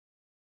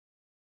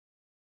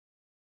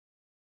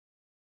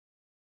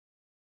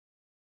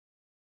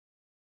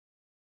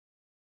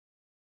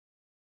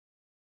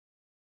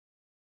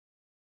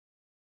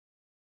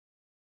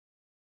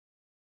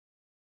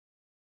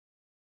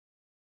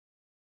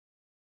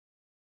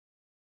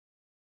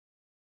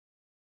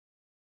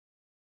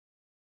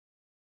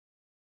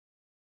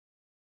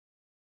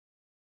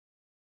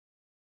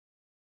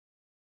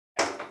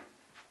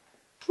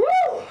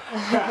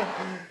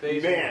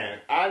Man,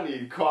 I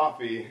need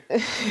coffee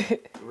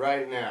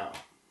right now.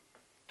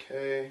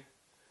 Okay.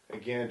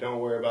 Again, don't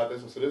worry about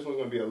this one. So this one's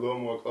going to be a little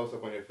more close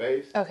up on your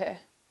face. Okay.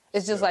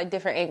 It's just like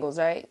different angles,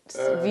 right?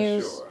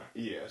 Views. Sure.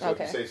 Yeah. So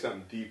okay. if you say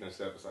something deep and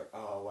stuff, it's like,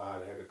 oh, wow,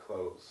 they had it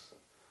close.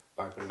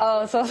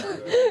 Oh, so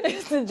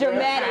it's the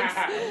dramatics.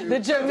 The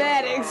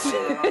dramatics.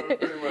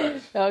 Pretty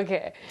much.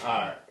 Okay. All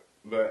right.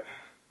 But,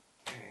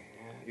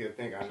 man, you'd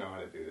think I know how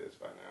to do this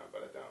by now,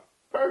 but I don't.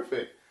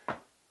 Perfect.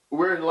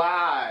 We're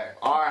live.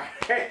 All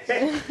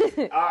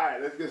right. All right,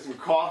 let's get some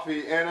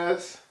coffee in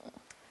us.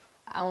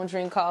 I don't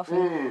drink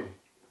coffee.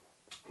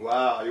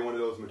 Wow, you're one of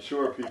those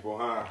mature people,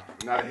 huh?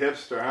 Not a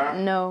hipster, huh?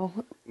 No.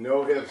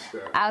 No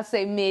hipster. I'll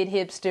say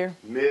mid-hipster.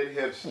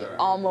 Mid-hipster.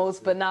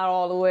 Almost, but not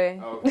all the way.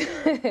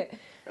 Okay.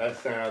 That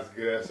sounds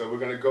good. So we're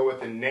going to go with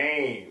the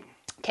name.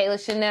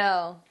 Kayla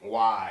Chanel.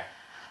 Why?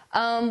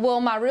 Well,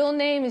 my real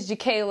name is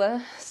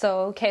Jakayla,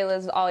 so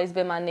Kayla's always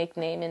been my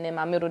nickname, and then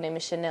my middle name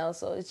is Chanel,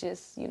 so it's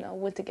just, you know,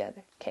 went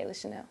together. Kayla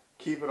Chanel.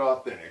 Keep it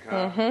authentic,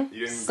 huh?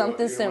 You didn't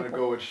Something simple. simple. Want to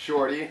go with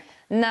Shorty?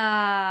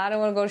 Nah, I don't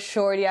want to go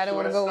shorty. I don't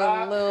want to go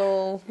with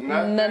little.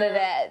 Nothing. None of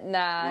that.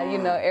 Nah, you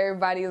know,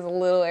 everybody's a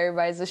little,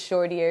 everybody's a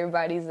shorty,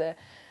 everybody's a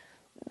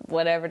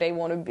whatever they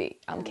want to be.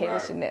 I'm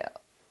Kayla Chanel.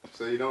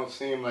 So you don't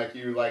seem like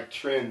you like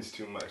trends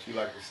too much. You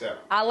like to set them.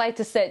 I like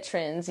to set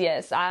trends,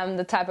 yes. I'm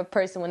the type of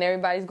person when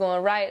everybody's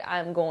going right,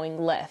 I'm going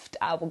left.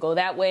 I will go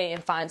that way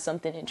and find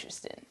something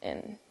interesting.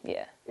 And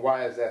yeah.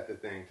 Why is that the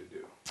thing to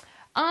do?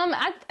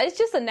 It's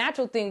just a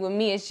natural thing with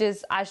me. It's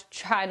just I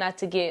try not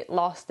to get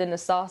lost in the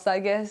sauce, I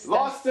guess.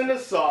 Lost in the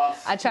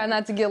sauce. I try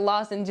not to get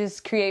lost and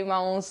just create my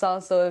own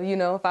sauce. So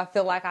if I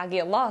feel like I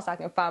get lost, I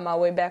can find my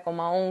way back on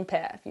my own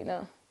path, you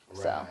know.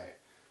 Right.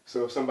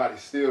 So if somebody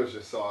steals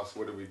your sauce,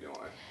 what are we doing?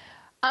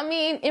 I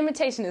mean,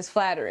 imitation is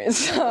flattering,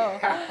 so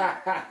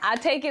I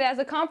take it as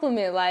a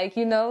compliment. Like,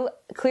 you know,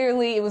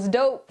 clearly it was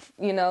dope.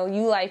 You know,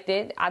 you liked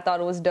it. I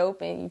thought it was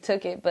dope, and you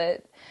took it.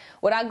 But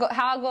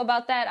how I go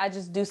about that, I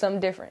just do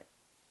something different.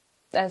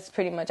 That's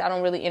pretty much. I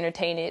don't really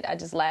entertain it. I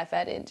just laugh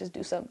at it and just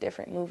do something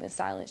different, move in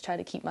silence, try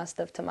to keep my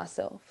stuff to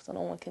myself so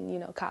no one can, you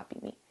know, copy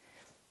me.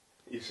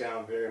 You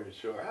sound very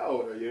mature. How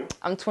old are you?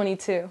 I'm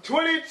 22.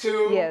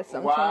 22? Yes,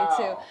 I'm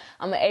 22.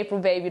 I'm an April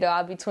baby, though.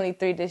 I'll be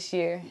 23 this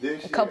year.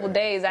 A couple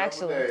days,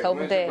 actually. A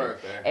couple days.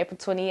 When's your birthday? April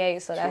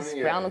 28th, so that's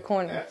around the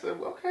corner. That's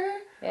okay.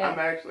 Yeah. I'm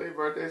actually,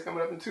 birthday's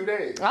coming up in 2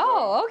 days.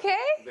 Oh, okay.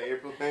 The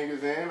April thing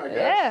is in, I guess.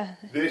 Yeah.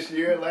 This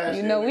year, last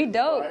year. You know, we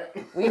dope.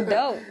 Right? We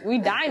dope. We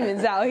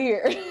diamonds out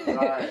here.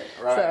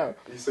 Right.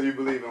 So you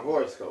believe in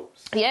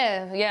horoscopes?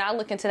 Yeah, I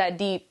look into that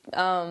deep.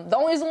 The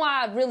only reason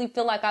why I really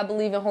feel like I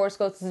believe in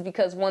horoscopes is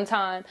because one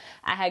time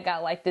I had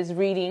got like this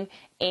reading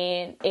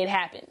and it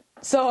happened.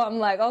 So I'm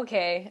like,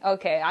 okay.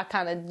 I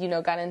kind of, you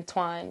know, got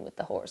entwined with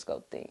the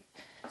horoscope thing.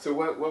 So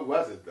what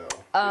was it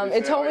though?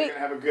 It told me you're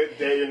gonna have a good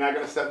day. You're not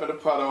gonna step in a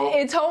puddle.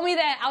 It told me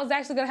that I was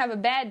actually gonna have a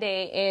bad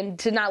day, and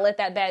to not let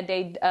that bad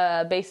day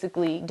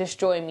basically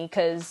destroy me,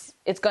 because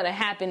it's gonna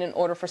happen in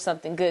order for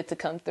something good to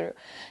come through.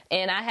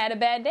 And I had a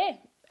bad day,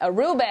 a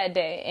real bad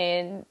day,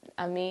 and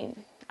I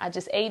mean, I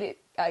just ate it.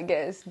 I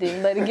guess I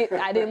didn't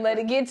let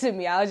it get to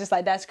me. I was just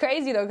like, that's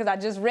crazy though, because I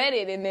just read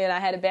it and then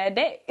I had a bad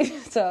day.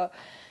 So,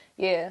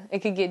 yeah, it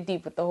could get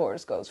deep with the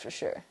horoscopes for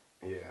sure.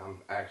 Yeah, I'm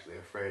actually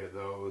afraid of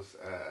those.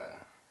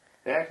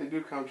 They actually do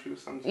come true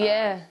sometimes.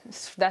 Yeah,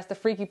 that's the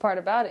freaky part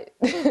about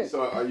it.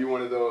 So are you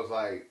one of those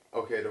like,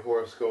 okay, the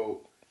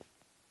horoscope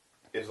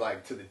is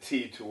like to the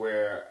T to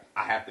where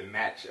I have to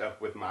match up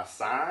with my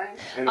sign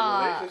in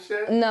a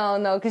relationship? No,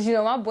 because you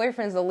know my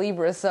boyfriend's a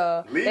Libra,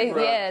 so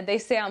Libra? they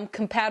say I'm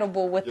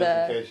compatible with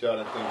Just in case y'all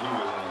didn't think he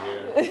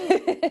was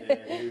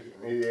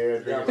in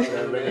here. Drinking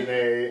that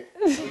lemonade.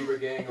 Libra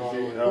gang all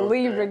over.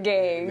 Libra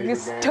gang,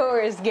 this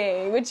Taurus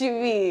gang. What you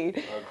mean?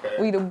 Okay.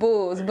 We the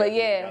bulls, but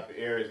yeah. Got the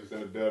Aries was in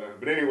the building,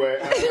 but anyway.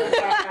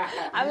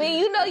 I mean,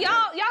 you know,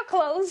 y'all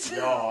close.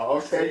 Y'all,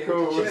 okay,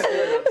 cool.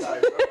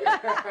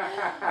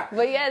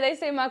 But yeah, they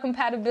say my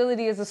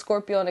compatibility is a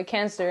Scorpio and a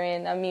Cancer,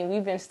 and I mean,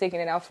 we've been sticking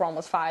it out for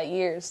almost 5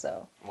 years,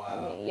 so. Wow. I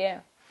mean, yeah.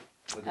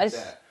 Look at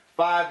that.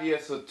 5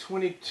 years, so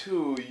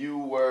 22, you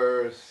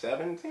were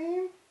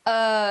 17?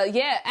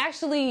 Yeah,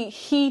 actually,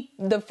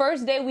 the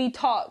first day we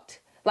talked,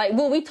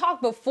 we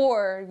talked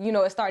before, you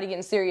know, it started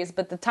getting serious,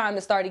 but the time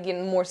it started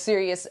getting more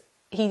serious,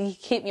 he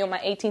hit me on my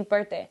 18th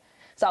birthday.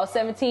 So I was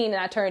 17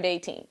 and I turned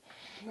 18.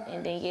 Nice.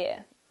 And then, yeah.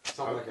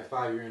 Something like a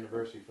 5-year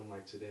anniversary from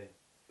like today.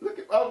 Look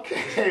at,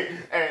 okay.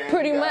 And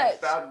pretty much.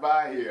 Stopped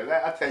by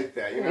here. I take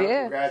that. You know,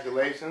 yeah.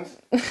 Congratulations.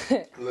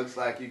 Looks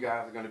like you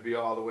guys are going to be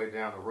all the way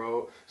down the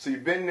road. So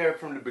you've been there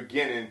from the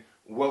beginning.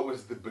 What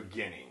was the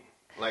beginning?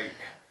 Like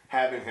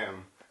having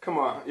him. Come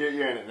on, you're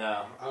in it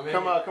now.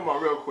 Come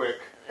on, real quick.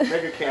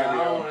 Make a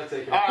cameo. I don't want to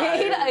take it.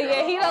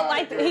 Right, he don't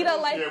like.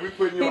 Yeah, we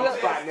putting you on the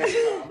spot next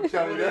time. I'm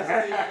telling you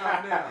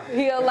that.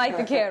 He don't like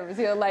the cameras.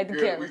 He don't like the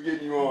cameras. We're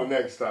getting you on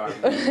next time.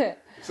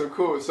 So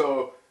cool.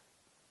 So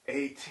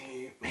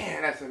 18.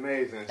 Man, that's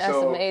amazing. That's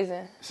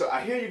amazing. So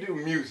I hear you do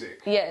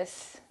music.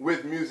 Yes.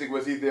 With music,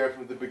 was he there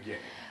from the beginning?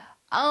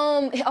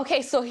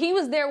 Okay, so he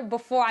was there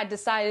before I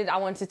decided I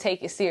wanted to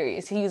take it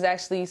serious. He was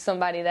actually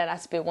somebody that I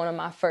spit one of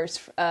my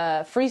first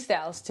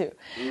freestyles to.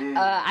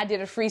 I did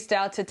a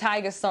freestyle to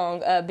Tyga's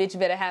song, Bitch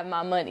Better Have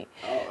My Money.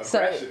 Oh,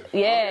 aggressive. So,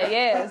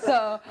 yeah.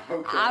 So,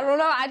 Okay. I don't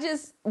know.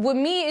 With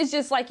me, it's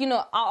just like,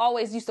 I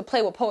always used to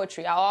play with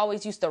poetry. I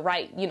always used to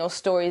write,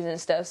 stories and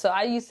stuff. So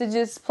I used to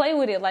just play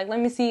with it. Like, let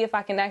me see if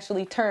I can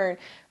actually turn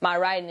my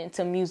writing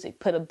into music,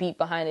 put a beat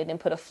behind it and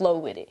put a flow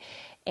with it.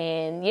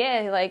 And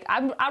yeah, like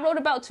I wrote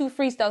about 2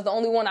 freestyles. The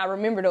only one I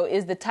remember though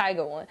is the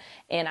Tyga one,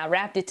 and I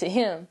rapped it to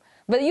him.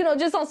 But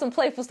just on some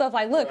playful stuff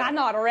like, look, I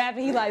know how to rap,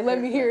 and he like, let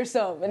me hear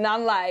some, and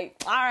I'm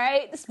like, all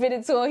right, spit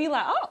it to him. He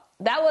like, oh,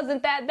 that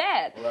wasn't that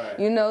bad,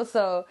 right.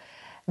 So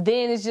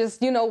then it's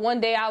just,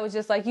 one day I was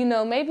just like,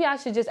 maybe I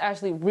should just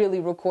actually really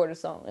record a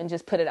song and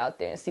just put it out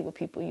there and see what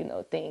people,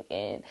 think.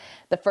 And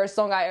the first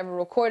song I ever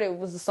recorded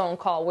was a song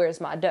called Where's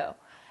My Dough?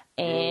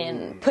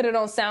 And put it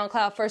on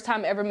SoundCloud. First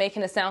time ever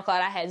making a SoundCloud.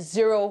 I had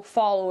 0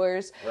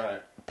 followers.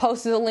 Right.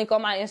 Posted a link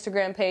on my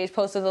Instagram page,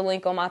 posted a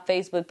link on my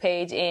Facebook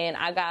page, and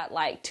I got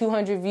like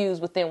 200 views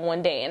within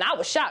one day. And I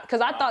was shocked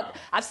because I thought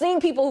I've seen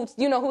people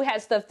who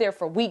had stuff there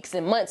for weeks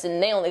and months,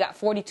 and they only got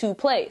 42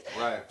 plays.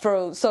 Right.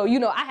 So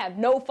I have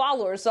no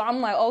followers. So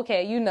I'm like,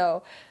 okay,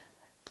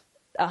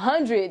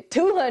 100,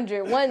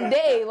 200 one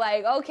day,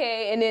 like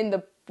okay. And then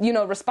the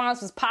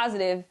response was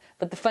positive.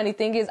 But the funny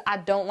thing is, I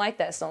don't like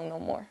that song no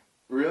more.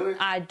 Really?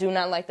 I do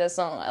not like that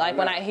song. Like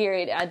when I hear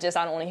it, I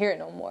don't want to hear it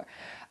no more.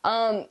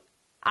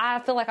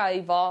 I feel like I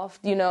evolved,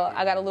 I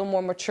got a little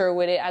more mature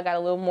with it. I got a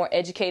little more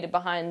educated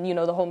behind,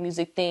 the whole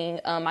music thing.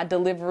 My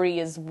delivery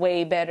is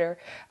way better.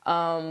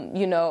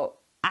 I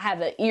have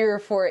an ear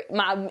for it.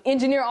 My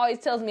engineer always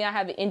tells me I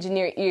have an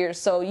engineer ear.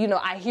 So,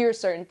 I hear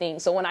certain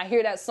things. So when I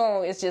hear that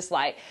song, it's just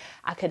like,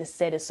 I could have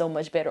said it so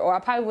much better. Or I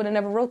probably would have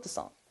never wrote the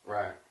song.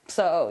 Right.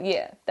 So,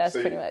 yeah, that's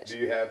pretty much. Do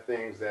you have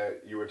things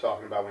that you were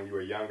talking about when you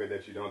were younger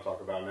that you don't talk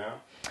about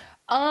now?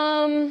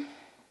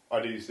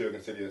 Or do you still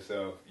consider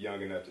yourself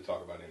young enough to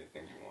talk about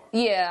anything you want?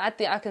 Yeah,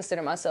 I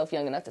consider myself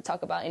young enough to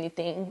talk about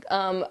anything.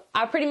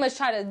 I pretty much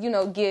try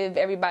to, give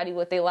everybody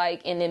what they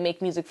like and then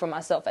make music for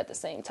myself at the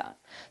same time.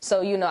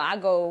 So,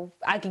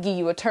 I could give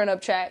you a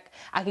turn-up track.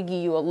 I could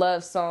give you a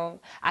love song.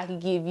 I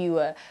could give you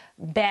a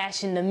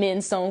bashing the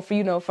men song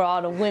for, for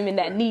all the women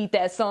that need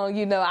that song.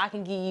 I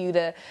can give you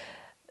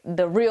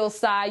the real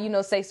side,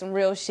 say some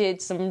real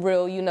shit, some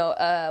real,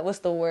 what's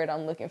the word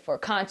I'm looking for?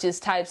 Conscious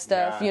type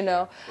stuff,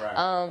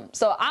 Right.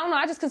 So I don't know.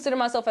 I just consider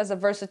myself as a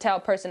versatile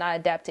person. I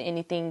adapt to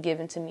anything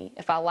given to me.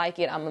 If I like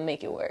it, I'm going to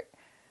make it work.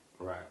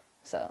 Right.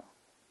 So.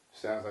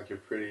 Sounds like you're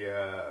pretty,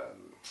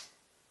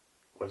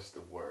 what's the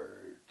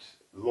word?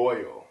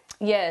 Loyal.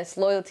 Yes,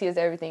 loyalty is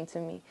everything to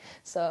me.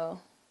 So,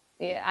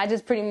 yeah, I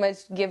just pretty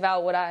much give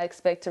out what I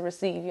expect to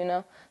receive,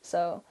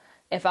 So.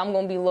 If I'm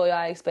going to be loyal,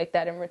 I expect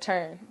that in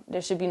return.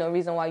 There should be no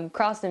reason why you're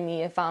crossing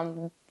me if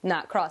I'm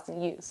not crossing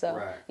you.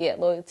 So, Yeah,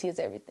 loyalty is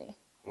everything.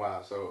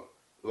 Wow. So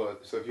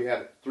if you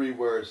had 3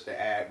 words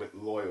to add with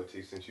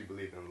loyalty, since you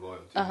believe in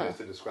loyalty, just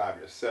to describe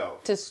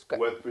yourself,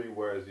 what 3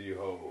 words do you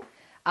hold?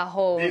 I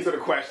hold... These are the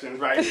questions,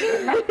 right?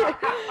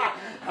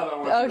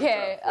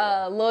 Okay.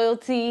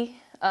 Loyalty,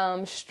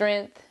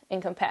 strength,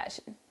 and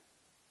compassion.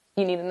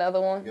 You need another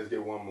one? Let's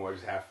get one more.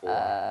 Just have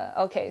 4.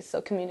 Okay, so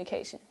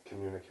communication.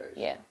 Communication.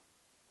 Yeah.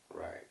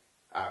 Right.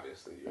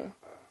 Obviously, you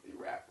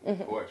rap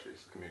poetry,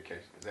 so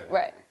communication is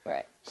everything.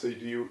 Right. So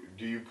do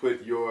you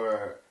put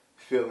your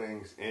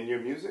feelings in your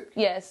music?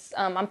 Yes,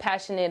 I'm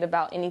passionate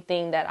about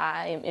anything that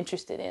I am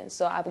interested in.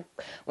 So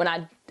when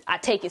I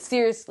take it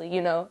seriously,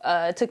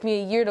 it took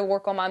me a year to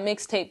work on my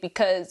mixtape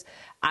because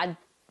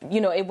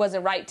it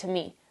wasn't right to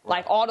me.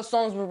 Like all the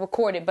songs were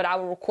recorded, but I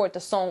would record the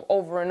song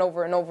over and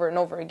over and over and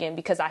over again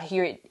because I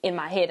hear it in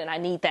my head and I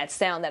need that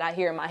sound that I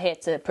hear in my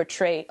head to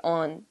portray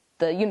on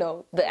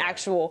the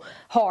actual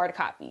hard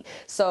copy.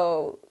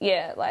 So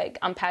yeah, like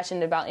I'm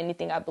passionate about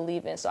anything I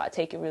believe in, so I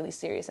take it really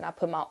serious and I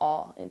put my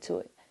all into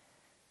it.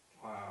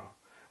 Wow.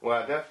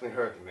 Well, I definitely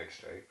heard the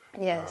mixtape.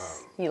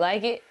 Yes. You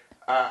like it?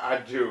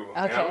 I do. Okay.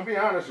 And I'm gonna be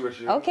honest with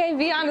you. Okay,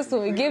 be honest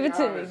with me. Give it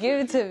to me.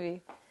 Give it to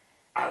me.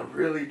 I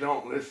really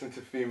don't listen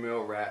to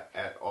female rap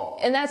at all.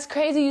 And that's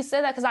crazy you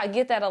said that because I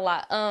get that a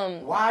lot.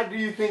 Why do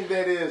you think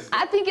that is?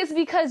 I think it's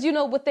because,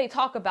 what they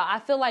talk about. I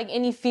feel like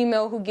any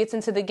female who gets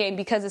into the game,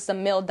 because it's a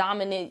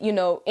male-dominant,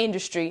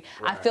 industry,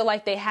 I feel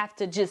like they have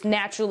to just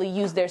naturally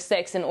use their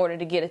sex in order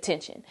to get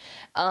attention.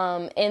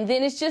 And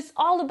then it's just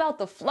all about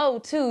the flow,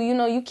 too.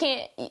 You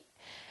can't...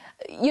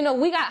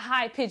 we got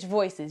high-pitched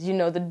voices.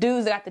 The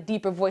dudes got the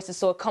deeper voices,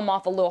 so it come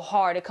off a little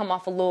hard. It come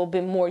off a little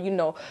bit more,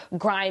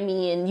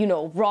 grimy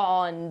and,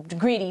 raw and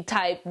gritty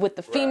type. With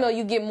the female,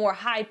 you get more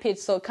high-pitched,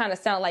 so it kind of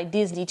sounds like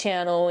Disney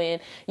Channel and,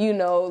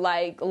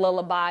 like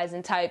lullabies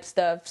and type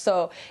stuff.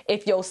 So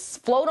if your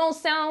flow don't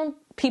sound,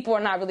 people are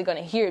not really going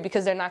to hear it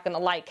because they're not going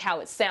to like how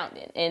it's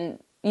sounding. And,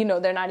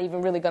 they're not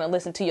even really going to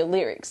listen to your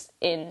lyrics.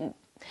 And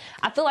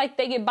I feel like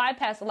they get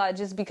bypassed a lot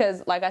just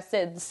because, like I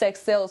said, the sex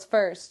sells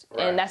first,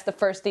 and that's the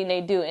first thing they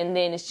do, and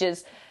then it's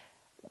just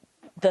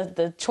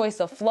the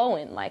choice of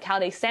flowing, like how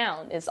they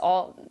sound, is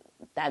all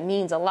that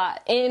means a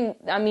lot. And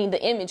I mean,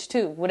 the image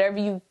too. Whatever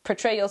you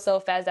portray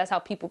yourself as, that's how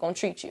people gonna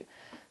treat you.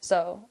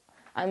 So,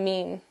 I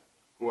mean.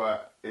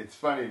 Well, it's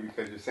funny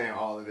because you're saying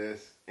all of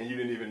this and you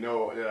didn't even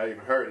know that I even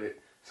heard it.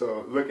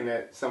 So looking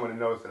at some of the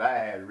notes that I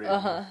had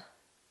written,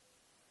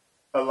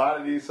 a lot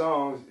of these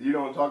songs, you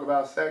don't talk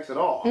about sex at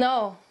all.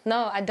 No,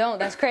 I don't.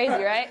 That's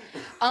crazy, right?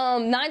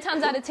 9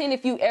 times out of 10,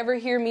 if you ever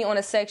hear me on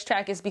a sex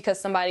track, it's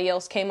because somebody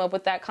else came up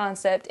with that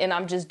concept, and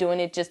I'm just doing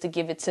it just to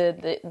give it to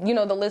the,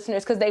 the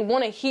listeners, because they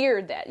want to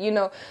hear that,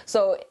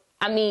 So,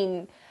 I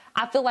mean,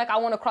 I feel like I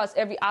want to cross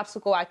every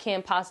obstacle I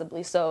can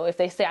possibly. So if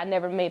they say I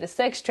never made a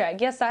sex track,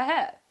 yes, I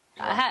have.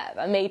 I have.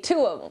 I made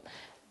 2 of them.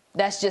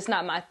 That's just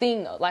not my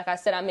thing, though. Like I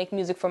said, I make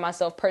music for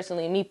myself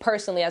personally. Me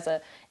personally, as an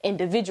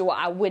individual,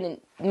 I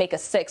wouldn't make a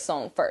sex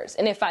song first.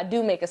 And if I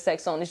do make a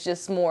sex song, it's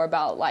just more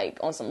about, like,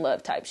 on some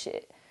love type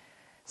shit.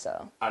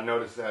 So I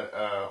noticed that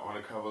on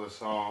a couple of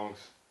songs,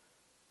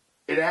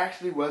 it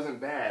actually wasn't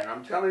bad. And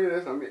I'm telling you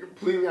this, I'm being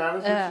completely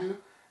honest with you.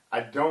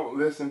 I don't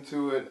listen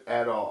to it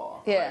at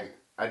all. Yeah. Like,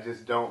 I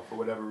just don't for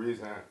whatever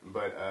reason.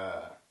 But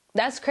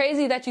that's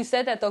crazy that you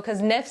said that, though,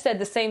 because Neff said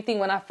the same thing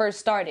when I first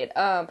started.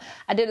 I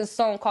did a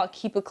song called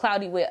Keep It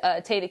Cloudy with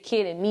Tay the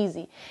Kid and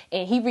Meezy.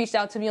 And he reached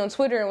out to me on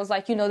Twitter and was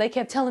like, they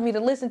kept telling me to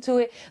listen to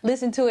it.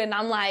 And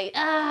I'm like,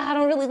 I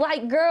don't really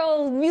like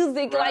girl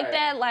music like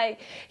that.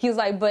 Like, he was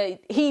like, but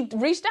he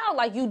reached out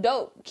like, you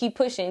dope. Keep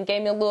pushing.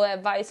 Gave me a little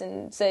advice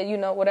and said,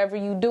 whatever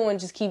you doing,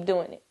 just keep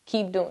doing it.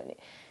 Keep doing it.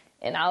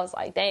 And I was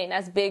like, dang,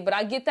 that's big. But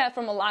I get that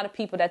from a lot of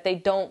people, that they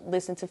don't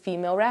listen to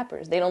female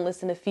rappers. They don't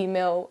listen to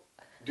female...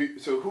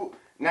 So who,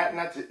 not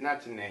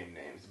to name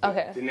names,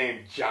 but to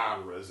name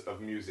genres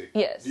of music.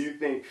 Yes. Do you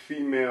think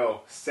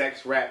female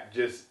sex rap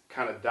just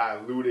kind of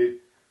diluted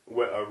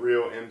what a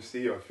real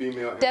MC or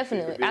female MC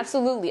Definitely, could be?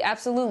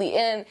 absolutely.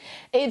 And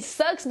it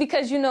sucks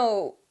because,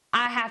 I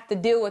have to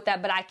deal with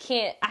that, but I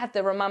have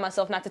to remind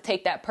myself not to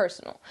take that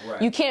personal.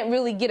 Right. You can't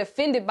really get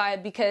offended by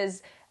it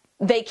because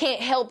they can't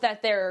help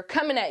that they're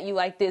coming at you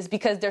like this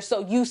because they're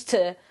so used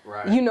to,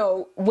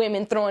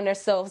 women throwing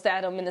themselves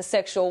at them in a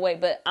sexual way.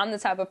 But I'm the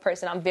type of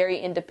person, I'm very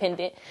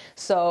independent.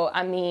 So,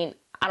 I mean,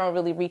 I don't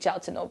really reach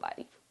out to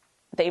nobody.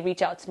 They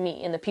reach out to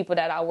me, and the people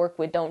that I work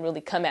with don't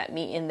really come at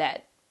me in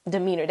that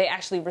demeanor. They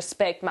actually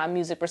respect my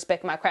music,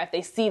 respect my craft.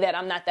 They see that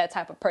I'm not that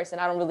type of person.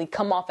 I don't really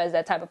come off as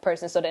that type of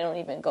person, so they don't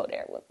even go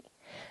there with me.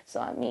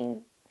 So, I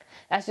mean,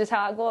 that's just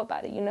how I go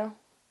about it,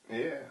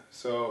 Yeah.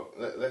 So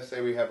let's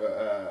say we have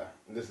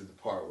this is the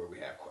part where we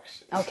have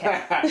questions.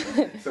 Okay.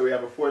 So we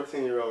have a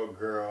 14-year-old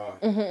girl.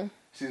 Mm-hmm.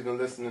 She's been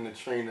listening to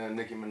Trina and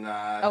Nicki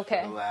Minaj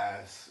for the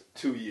last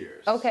 2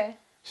 years. Okay.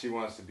 She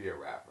wants to be a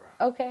rapper.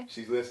 Okay.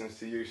 She listens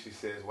to you. She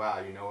says, wow,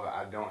 you know what?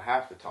 I don't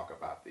have to talk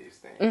about these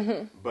things.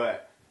 Mm-hmm.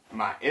 But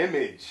my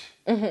image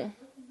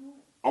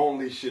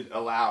only should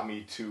allow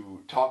me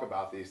to talk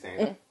about these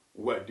things. Mm.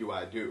 What do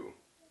I do?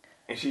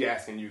 And she's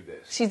asking you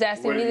this. She's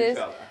asking me this?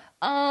 Tell her?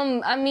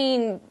 I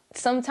mean,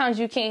 sometimes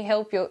you can't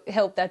help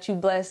that you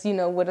blessed,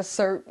 with a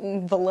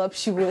certain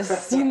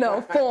voluptuous,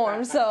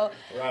 form. So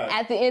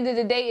at the end of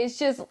the day,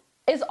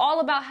 it's all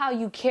about how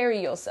you carry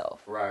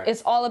yourself. Right.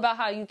 It's all about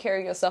how you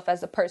carry yourself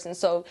as a person.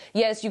 So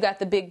yes, you got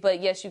the big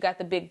butt. Yes, you got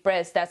the big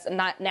breast. That's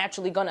not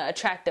naturally going to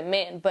attract a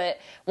man. But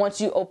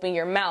once you open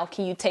your mouth,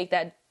 can you take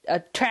that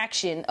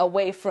attraction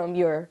away from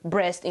your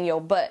breast and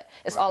your butt?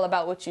 It's all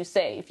about what you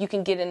say. If you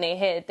can get in their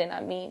head, then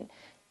I mean,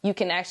 you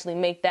can actually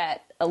make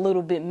that a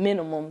little bit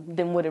minimum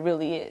than what it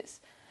really is.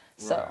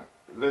 So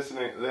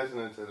listening to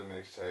the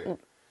mixtape,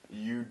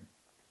 you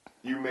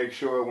make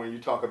sure when you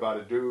talk about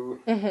a dude,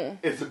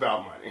 it's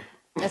about money.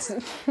 It's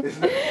not,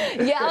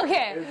 yeah,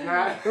 okay. It's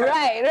not.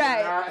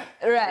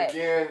 Right.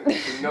 Again,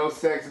 no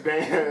sex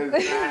ban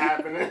is not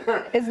happening.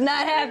 It's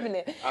not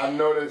happening. I've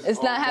noticed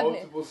it's not happening.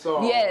 Multiple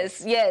songs.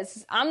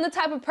 Yes. I'm the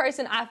type of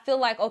person, I feel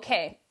like,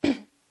 okay,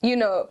 they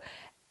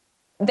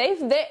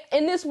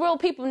in this world,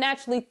 people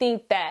naturally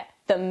think that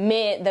the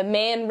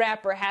man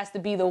rapper has to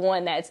be the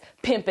one that's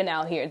pimping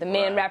out here. The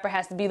man rapper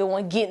has to be the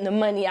one getting the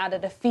money out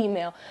of the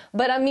female.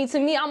 But I mean, to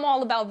me, I'm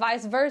all about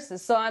vice versa.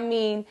 So I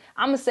mean,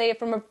 I'm gonna say it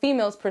from a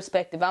female's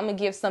perspective. I'm gonna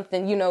give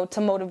something,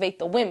 to motivate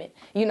the women,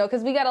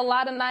 because we got a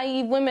lot of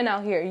naive women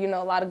out here,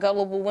 a lot of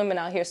gullible women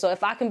out here. So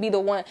if I can be the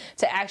one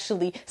to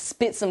actually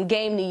spit some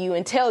game to you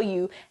and tell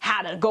you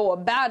how to go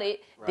about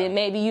it, then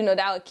maybe,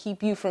 that would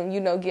keep you from,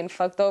 getting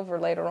fucked over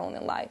later on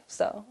in life.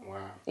 So,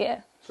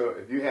 yeah. So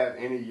if you have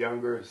any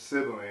younger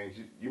siblings,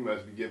 you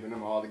must be giving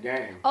them all the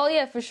game. Oh,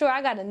 yeah, for sure.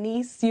 I got a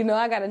niece,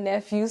 I got a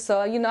nephew.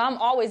 So, I'm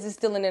always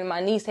instilling in my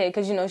niece's head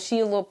because, she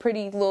a little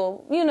pretty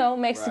little,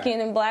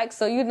 Mexican and black.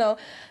 So,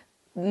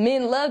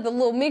 men love the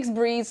little mixed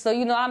breeds. So,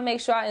 I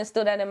make sure I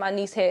instill that in my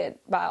niece's head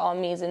by all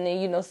means. And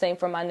then, same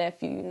for my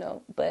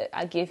nephew, But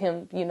I give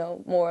him,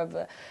 more of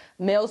a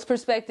male's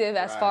perspective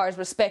as far as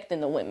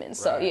respecting the women.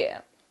 So,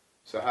 yeah.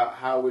 So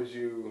how would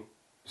you...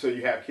 So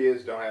you have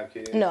kids, don't have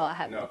kids? No, I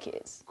have no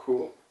kids.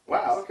 Cool.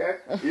 Wow, okay.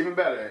 Even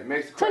better. It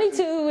makes the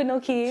 22 with no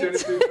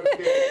kids. 22 with no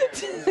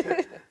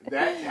kids.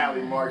 That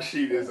tally mark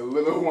sheet is a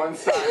little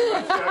one-sided.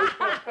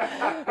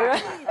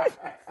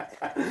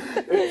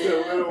 It's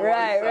a little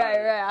Right.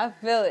 I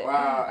feel it.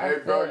 Wow, hey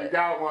bro, you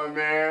got one,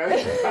 man.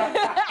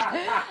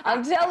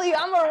 I'm telling you,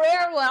 I'm a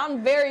rare one.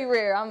 I'm very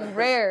rare. I'm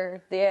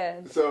rare.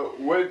 Yeah.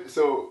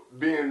 So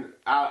being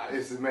out,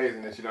 it's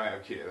amazing that you don't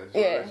have kids. I just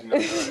want to let you know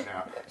that right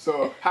now.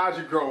 So how'd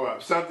you grow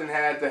up? Something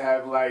had to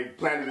have like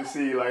planted a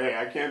seed. Like, hey,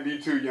 I can't be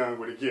too young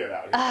with a kid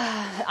out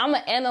here. I'm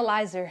an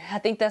analyzer. I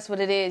think that's what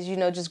it is. You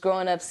know, just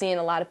growing up, seeing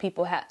a lot of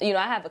people have. You know,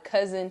 I have a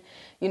cousin.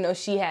 You know,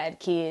 she had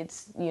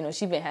kids. You know,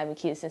 she's been having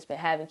kids since been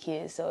having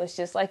kids. So it's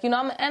just like, you know,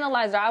 I'm an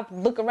analyzer. I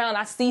look around,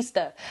 I see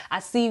stuff. I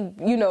see,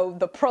 you know,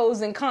 the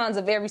pros and cons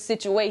of every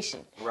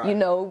situation. Right. You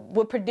know,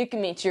 what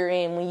predicament you're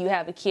in when you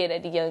have a kid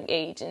at a young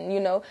age. And, you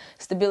know,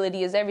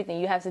 stability is everything.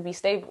 You have to be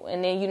stable.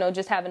 And then, you know,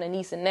 just having a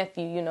niece and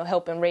nephew, you know,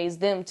 helping raise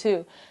them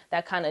too.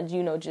 That kind of,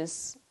 you know,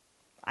 just,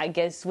 I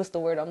guess, what's the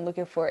word I'm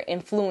looking for?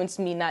 Influenced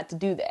me not to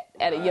do that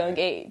at a young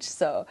age.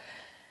 So,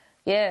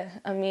 yeah,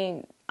 I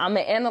mean, I'm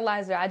an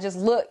analyzer. I just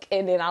look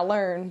and then I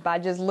learn by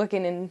just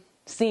looking and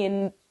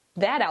seeing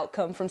that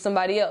outcome from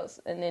somebody else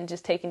and then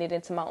just taking it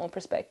into my own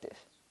perspective.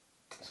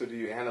 So do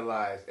you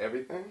analyze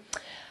everything?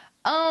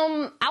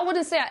 I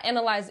wouldn't say I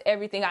analyze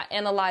everything. I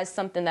analyze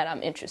something that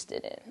I'm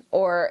interested in,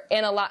 or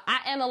I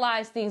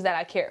analyze things that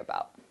I care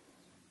about.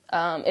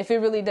 If it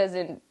really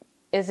doesn't,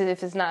 if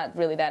it's not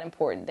really that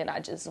important, then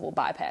I just will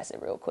bypass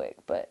it real quick.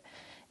 But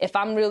if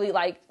I'm really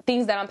like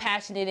things that I'm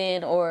passionate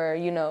in, or,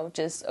 you know,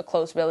 just a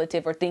close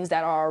relative or things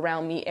that are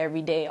around me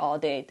every day, all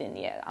day, then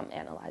yeah, I'm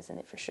analyzing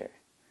it for sure.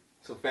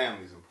 So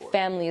family is important.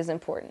 Family is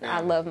important. I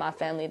love my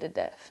family to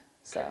death.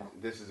 So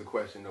this is a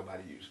question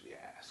nobody usually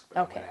asks,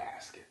 but Okay. I'm going to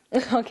ask it.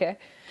 Okay.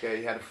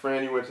 Okay, you had a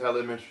friend you went to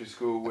elementary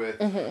school with.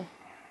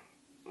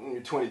 Mm-hmm.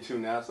 You're 22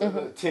 now,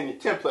 so 10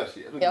 plus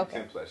years. We'll give you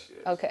 10 plus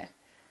years. Okay.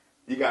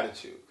 You got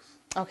to choose.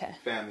 Okay.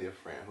 Family or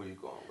friend, who you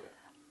going with?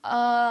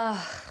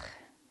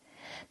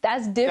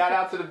 That's different. Shout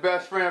out to the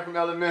best friend from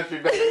elementary,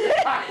 baby.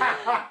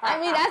 I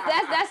mean,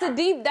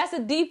 that's a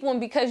deep one,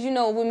 because, you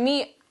know, with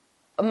me,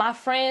 my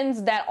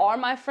friends that are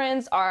my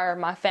friends are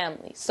my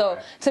family. So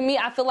to me,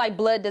 I feel like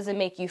blood doesn't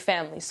make you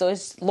family. So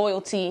it's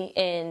loyalty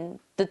and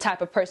the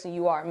type of person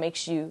you are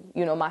makes you,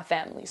 you know, my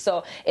family.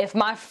 So if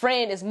my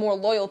friend is more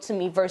loyal to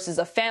me versus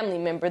a family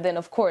member, then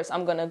of course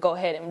I'm going to go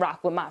ahead and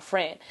rock with my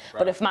friend. Right.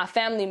 But if my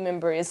family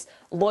member is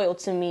loyal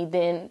to me,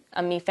 then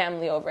I mean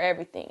family over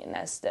everything. And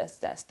that's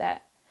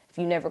that. If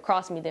you never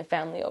cross me, then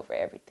family over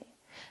everything.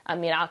 I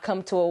mean, I'll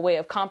come to a way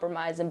of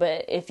compromising,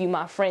 but if you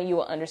my friend, you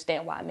will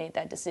understand why I made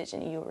that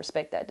decision, and you will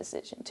respect that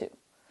decision too.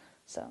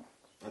 So.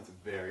 That's a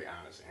very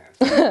honest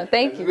answer.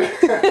 Thank you. You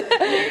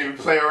didn't even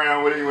play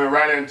around with it, you went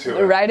right into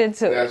it. Right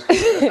into it. That's cool.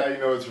 That's how you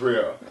know it's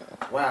real.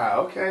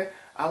 Wow, okay.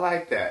 I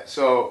like that.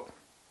 So,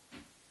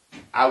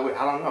 I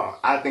don't know.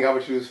 I think I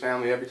would choose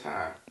family every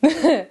time.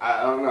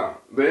 I don't know.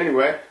 But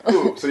anyway,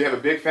 cool. So you have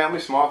a big family,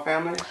 small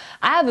family?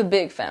 I have a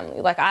big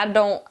family. Like, I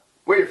don't.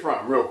 Where you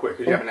from, real quick,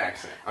 because you have an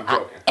accent. I'm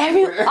joking.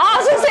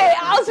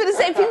 I was gonna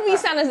say, people be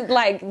sounding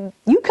like,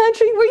 you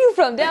country? Where you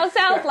from? Down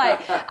south?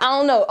 Like, I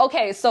don't know.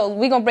 Okay, so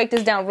we're gonna break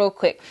this down real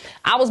quick.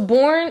 I was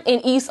born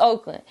in East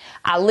Oakland.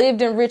 I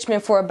lived in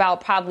Richmond for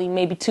about probably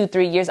maybe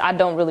 2-3 years. I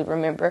don't really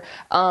remember.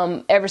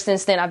 Ever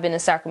since then, I've been in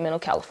Sacramento,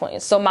 California.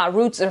 So my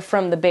roots are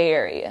from the Bay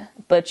Area,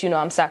 but, you know,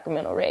 I'm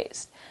Sacramento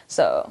raised.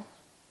 So,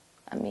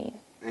 I mean.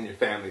 And your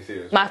family's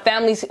here. My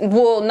family's,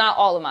 well, not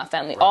all of my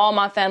family. Right. All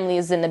my family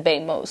is in the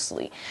Bay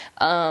mostly.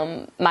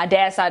 My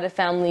dad's side of the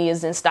family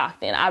is in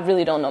Stockton. I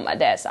really don't know my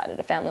dad's side of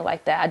the family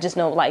like that. I just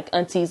know like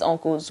aunties,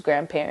 uncles,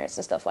 grandparents,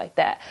 and stuff like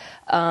that.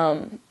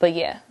 But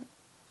yeah,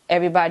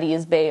 everybody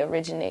is Bay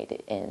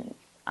originated, and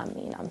I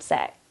mean, I'm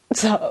Sac.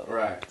 So.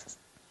 Right.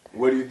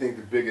 What do you think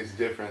the biggest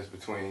difference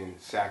between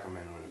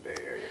Sacramento and the Bay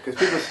Area? Because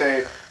people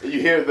say, you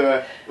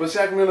hear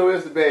Sacramento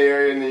is the Bay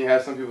Area, and then you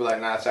have some people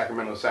like, nah,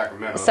 Sacramento.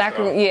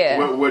 Sacramento, yeah.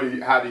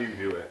 How do you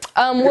view it?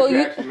 Well,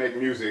 you actually make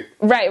music.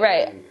 Right.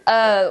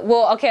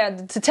 Well, okay,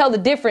 to tell the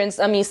difference,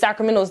 I mean,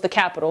 Sacramento is the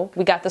capital.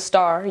 We got the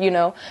star, you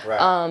know.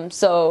 Right.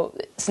 So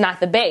it's not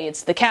the Bay,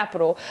 it's the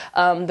capital.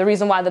 The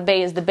reason why the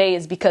Bay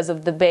is because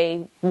of the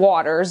Bay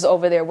waters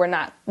over there. We're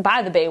not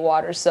by the Bay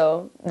waters,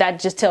 so that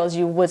just tells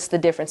you what's the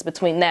difference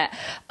between that.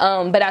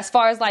 But as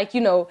far as like,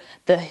 you know,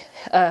 the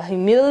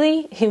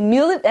humility,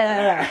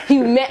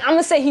 I'm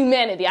gonna say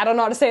humanity. I don't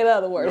know how to say the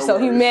other word. No so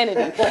worries.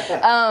 Humanity.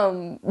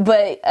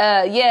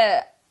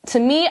 Yeah, to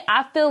me,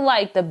 I feel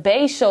like the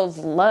Bay shows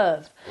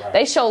love. Right.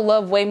 They show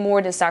love way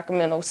more than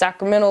Sacramento.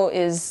 Sacramento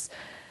is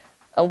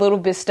a little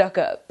bit stuck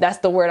up. That's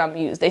the word I'm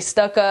using. They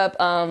stuck up,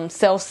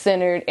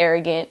 self-centered,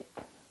 arrogant,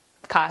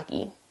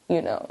 cocky.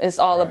 You know, it's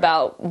all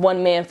about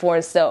one man for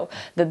himself.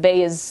 The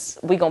Bay is,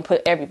 we gonna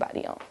put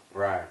everybody on.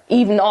 Right.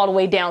 Even all the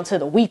way down to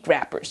the weak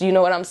rappers. You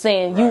know what I'm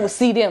saying? Right. You will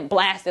see them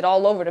blasted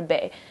all over the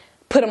Bay.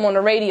 Put them on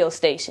the radio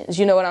stations.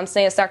 You know what I'm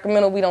saying?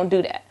 Sacramento, we don't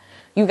do that.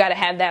 You got to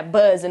have that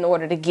buzz in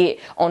order to get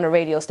on the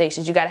radio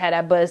stations. You got to have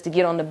that buzz to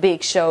get on the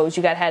big shows.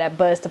 You got to have that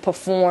buzz to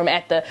perform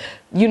at the,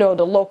 you know,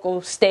 the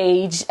local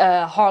stage,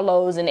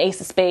 Harlow's and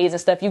Ace of Spades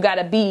and stuff. You got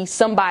to be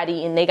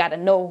somebody, and they got to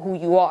know who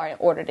you are in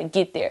order to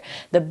get there.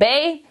 The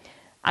Bay,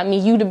 I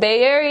mean, you the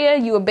Bay Area,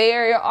 you a Bay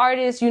Area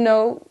artist, you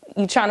know,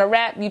 You trying to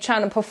rap, you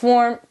trying to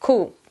perform,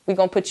 cool. We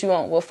gonna put you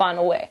on. We'll find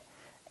a way.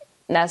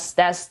 And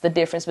that's the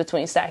difference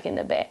between Sac and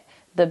the Bay.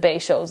 The Bay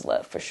shows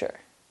love for sure.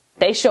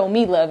 They show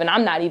me love, and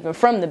I'm not even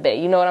from the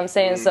Bay. You know what I'm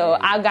saying? So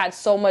I got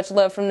so much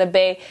love from the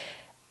Bay.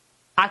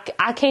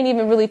 I can't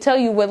even really tell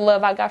you what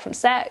love I got from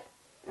Sac.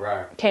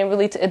 Right. Can't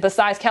really,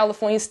 besides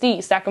California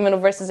Steve, Sacramento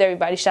versus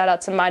everybody. Shout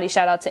out to Mighty,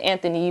 shout out to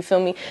Anthony, you feel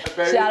me?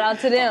 Baby. Shout out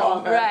to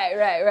them.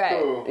 Right.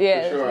 Cool.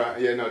 Yeah. For sure.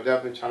 Yeah, no,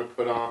 definitely trying to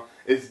put on.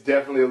 It's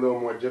definitely a little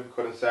more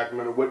difficult in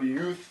Sacramento. What do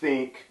you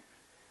think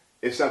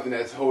is something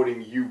that's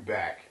holding you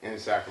back in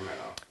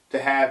Sacramento to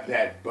have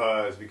that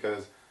buzz?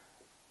 Because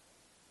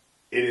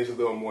it is a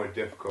little more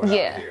difficult out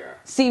here.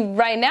 See,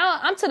 right now,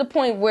 I'm to the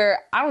point where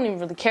I don't even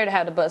really care to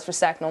have the buzz for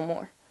Sac no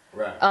more.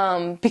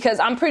 Right. Because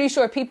I'm pretty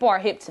sure people are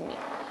hip to me.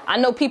 I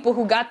know people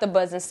who got the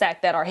buzz in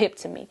Sac that are hip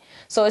to me.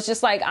 So it's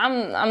just like,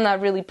 I'm not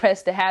really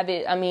pressed to have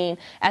it. I mean,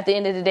 at the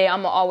end of the day,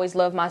 I'm going to always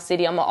love my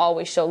city. I'm going to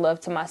always show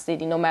love to my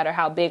city, no matter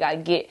how big I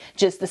get,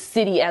 just the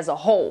city as a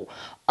whole.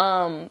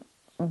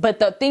 But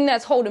the thing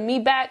that's holding me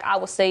back, I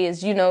would say,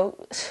 is, you know,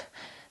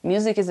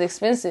 music is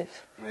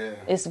expensive. Yeah.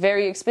 It's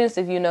very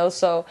expensive, you know.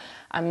 So,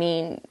 I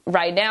mean,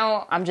 right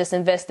now, I'm just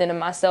investing in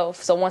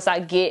myself. So once I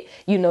get,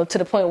 you know, to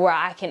the point where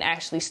I can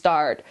actually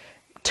start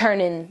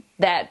turning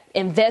that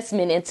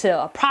investment into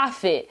a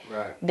profit,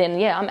 then,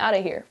 yeah, I'm out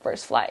of here.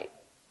 First flight.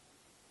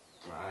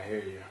 I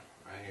hear you.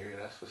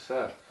 That's what's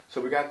up. So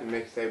we got the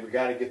mixtape. We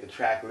got to get the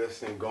track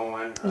listing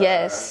going.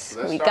 Yes,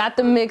 we got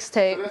the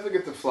mixtape. So let's look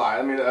at the fly.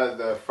 I mean,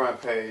 the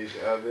front page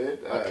of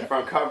it.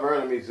 Front cover.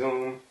 Let me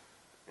zoom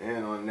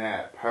in on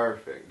that.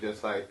 Perfect.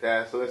 Just like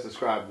that. So let's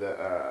describe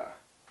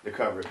the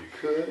cover if you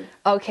could.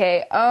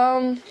 Okay.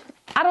 I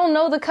don't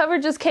know. The cover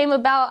just came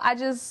about.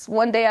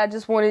 One day I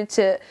just wanted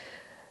to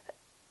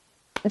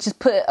just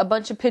put a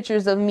bunch of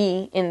pictures of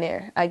me in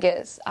there, I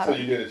guess. So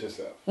you did it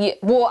yourself? Yeah.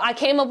 Well, I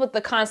came up with the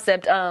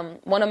concept.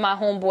 One of my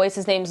homeboys,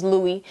 his name's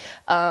Louis.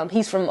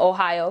 He's from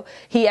Ohio.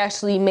 He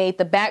actually made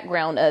the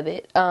background of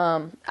it.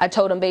 I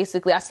told him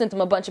basically, I sent him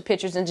a bunch of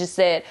pictures and just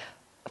said,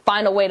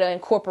 find a way to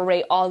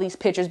incorporate all these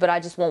pictures, but I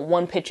just want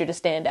one picture to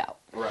stand out.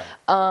 Right.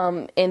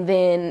 And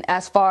then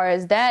as far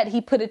as that,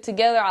 he put it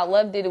together. I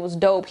loved it. It was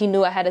dope. He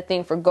knew I had a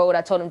thing for gold.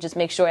 I told him just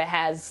make sure it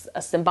has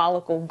a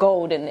symbolical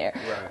gold in there.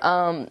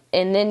 Right.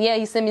 And then, yeah,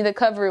 he sent me the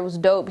cover. It was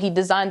dope. He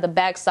designed the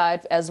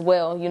backside as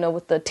well, you know,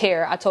 with the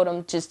tear. I told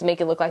him just to make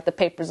it look like the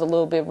paper's a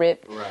little bit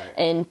ripped. Right.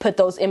 And put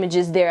those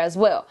images there as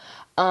well.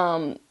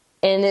 And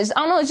it's, I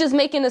don't know, it's just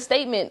making a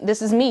statement.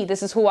 This is me.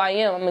 This is who I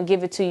am. I'm going to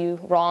give it to you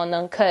raw and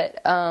uncut.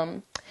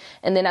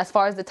 And then as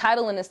far as the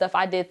titling and stuff,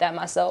 I did that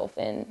myself,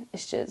 and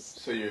it's just...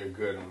 So you're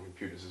good on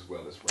computers as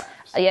well as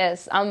raps?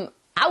 Yes.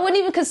 I wouldn't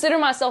even consider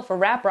myself a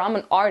rapper. I'm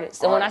an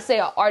artist. And when I say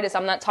an artist,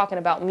 I'm not talking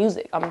about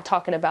music. I'm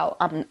talking about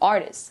I'm an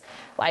artist.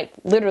 Like,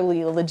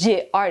 literally a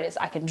legit artist.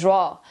 I can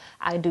draw.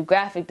 I do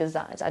graphic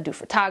designs. I do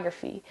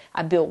photography.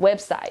 I build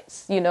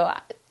websites. You know,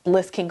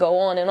 list can go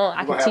on and on.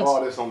 I can have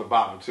all this on the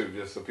bottom, too,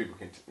 just so people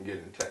can get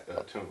in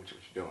tune with what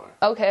you're doing.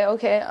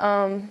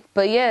 Okay.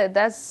 But, yeah,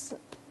 that's...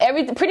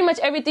 Pretty much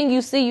everything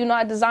you see, you know,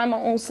 I design my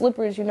own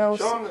slippers, you know.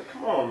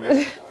 Come on,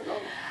 man.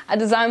 I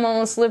design my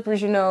own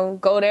slippers, you know.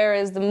 Go There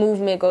is the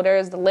movement. Go There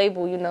is the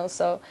label, you know.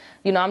 So,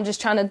 you know, I'm just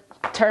trying to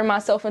turn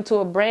myself into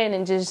a brand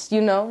and just,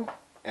 you know.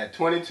 At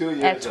 22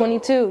 years At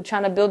 22, old.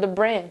 Trying to build a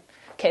brand.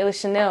 Kayla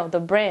Chanel, the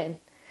brand.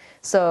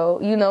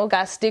 So, you know,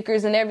 got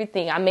stickers and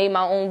everything. I made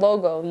my own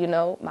logo, you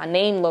know, my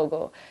name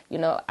logo. You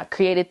know, I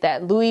created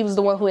that. Louis was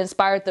the one who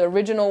inspired the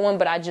original one,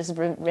 but I just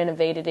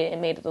renovated it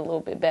and made it a little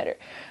bit better.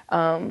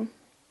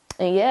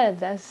 And yeah,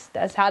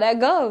 that's how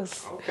that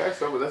goes. Okay,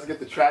 so let's get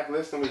the track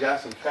list, and we got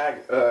some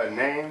track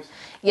names.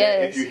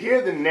 Yes. If you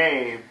hear the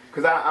name,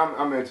 because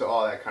I'm into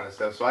all that kind of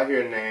stuff, so I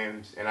hear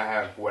names and I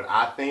have what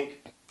I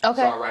think.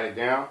 Okay. So I write it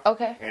down.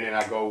 Okay. And then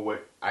I go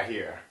what I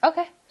hear.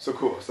 Okay. So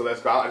cool. So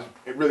let's go. I'm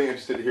really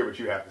interested to hear what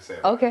you have to say.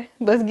 Okay,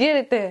 let's get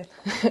it then.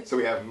 So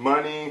we have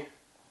Mind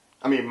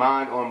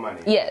on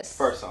Money. Yes.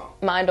 First song.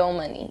 Mind on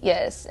Money.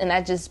 Yes, and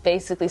that just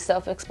basically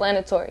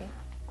self-explanatory.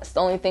 That's the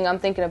only thing I'm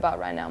thinking about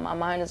right now. My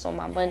mind is on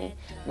my money,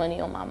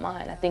 money on my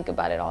mind. I think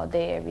about it all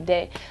day, every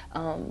day.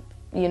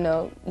 You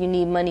know, you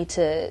need money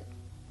to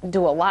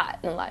do a lot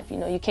in life. You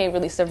know, you can't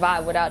really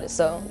survive without it.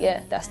 So,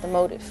 yeah, that's the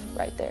motive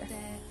right there.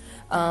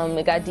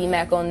 It got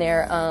D-Mac on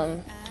there.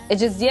 It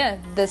just, yeah,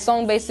 the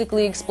song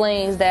basically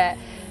explains that,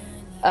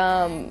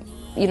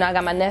 you know, I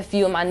got my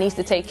nephew and my niece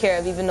to take care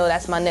of. Even though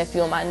that's my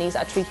nephew and my niece,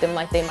 I treat them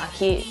like they my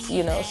kids,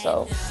 you know.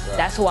 So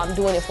that's who I'm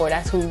doing it for.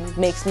 That's who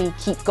makes me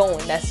keep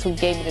going. That's who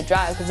gave me the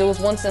drive. Because there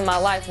was once in my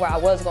life where I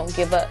was going to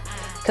give up.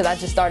 Because I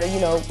just started, you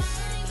know,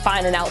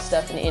 finding out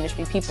stuff in the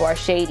industry. People are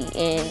shady.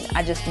 And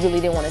I just really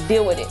didn't want to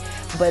deal with it.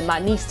 But my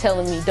niece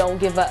telling me, don't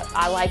give up.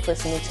 I like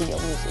listening to your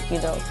music, you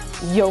know.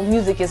 Your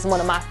music is one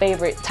of my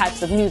favorite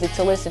types of music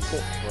to listen to.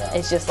 Right.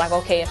 It's just like,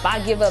 okay, if I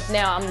give up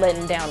now, I'm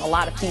letting down a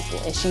lot of people,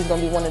 and she's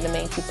gonna be one of the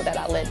main people that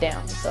I let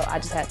down. So I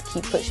just had to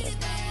keep pushing.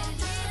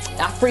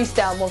 I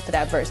freestyled most of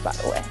that verse, by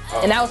the way.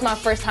 Oh. And that was my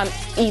first time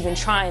even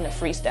trying to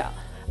freestyle.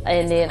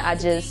 And then I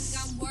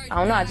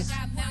don't know, I just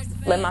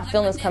let my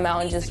feelings come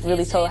out and just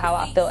really told how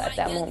I felt at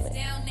that moment.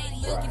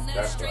 Right,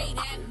 that's what I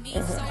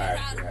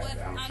actually had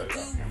that. I'm gonna shut it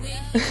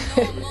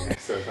off.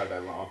 So it's not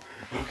that long.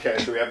 Okay,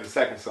 so we have the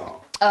second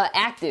song.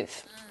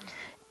 Active.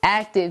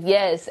 Active,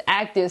 yes,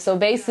 active. So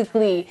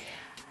basically,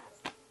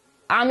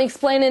 I'm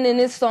explaining in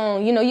this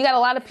song, you know, you got a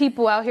lot of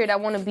people out here that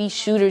want to be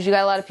shooters. You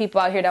got a lot of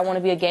people out here that want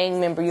to be a gang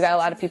member. You got a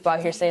lot of people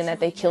out here saying that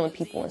they killing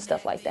people and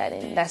stuff like that.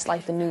 And that's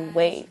like the new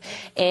wave.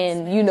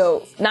 And, you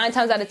know, 9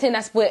 times out of 10,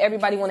 that's what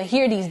everybody want to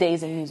hear these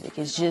days in music,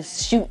 is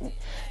just shooting.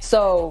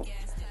 So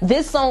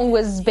this song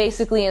was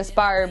basically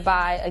inspired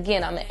by,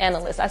 again, I'm an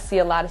analyst. I see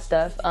a lot of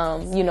stuff.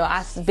 You know,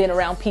 I've been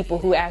around people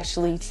who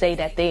actually say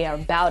that they are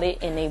about it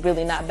and they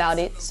really not about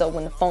it. So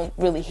when the phone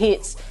really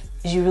hits,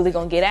 you really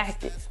gonna get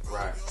active.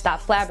 Right.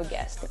 Stop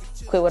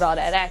flabbergasting. Quit with all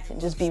that acting.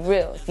 Just be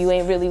real. If you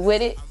ain't really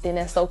with it, then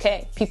that's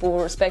okay. People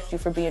will respect you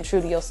for being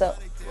true to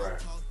yourself. Right.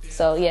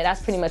 So yeah,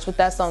 that's pretty much what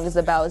that song is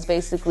about. Is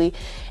basically,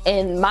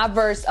 and my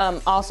verse,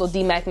 also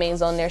D-Mac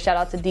Main's on there. Shout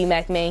out to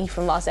D-Mac Main. He's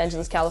from Los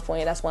Angeles,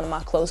 California. That's one of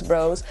my close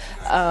bros.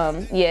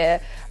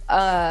 Yeah.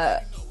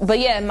 But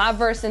yeah, my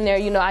verse in there,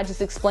 you know, I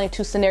just explained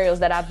 2 scenarios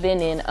that I've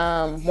been in.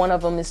 One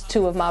of them is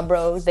 2 of my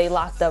bros. They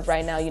locked up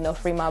right now, you know,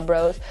 free my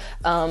bros.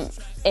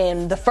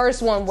 And the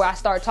first one where I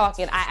started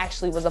talking, I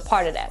actually was a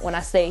part of that. When I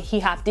say he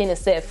hopped in and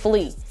said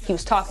flee, he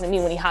was talking to me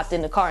when he hopped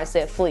in the car and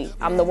said flee.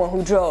 I'm the one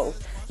who drove,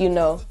 you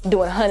know,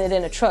 doing 100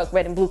 in a truck,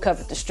 red and blue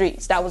covered the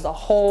streets. That was a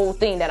whole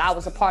thing that I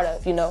was a part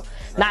of, you know,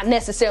 not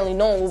necessarily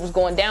knowing what was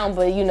going down,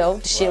 but, you know,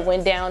 the shit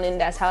went down and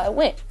that's how it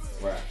went.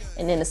 Right.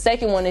 And then the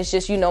second one is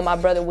just, you know, my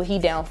brother, what he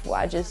down for.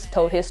 I just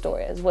told his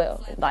story as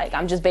well. Like,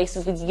 I'm just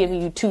basically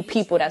giving you 2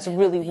 people that's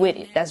really with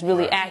it, that's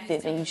really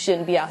active, and you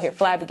shouldn't be out here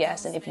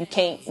flabbergasting if you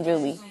can't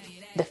really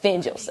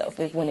defend yourself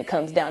when it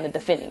comes down to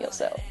defending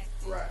yourself.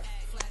 Right.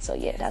 So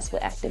yeah, that's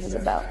what active is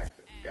about.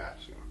 Got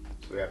you.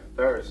 So we have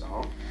the third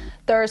song.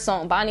 Third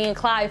song, Bonnie and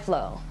Clyde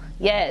flow.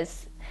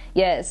 Yes,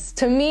 yes.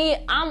 To me,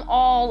 I'm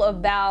all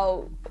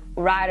about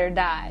ride or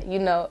die. You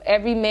know,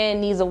 every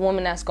man needs a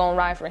woman that's gonna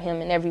ride for him,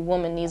 and every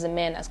woman needs a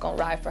man that's gonna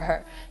ride for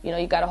her. You know,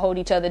 you gotta hold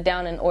each other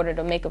down in order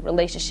to make a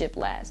relationship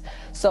last.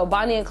 So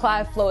Bonnie and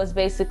Clyde flow is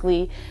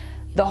basically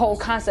the whole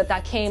concept I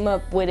came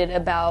up with it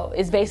about.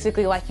 Is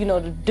basically like, you know,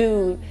 the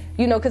dude,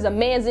 you know, because a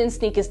man's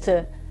instinct is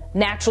to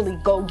naturally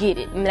go get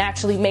it,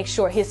 naturally make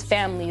sure his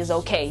family is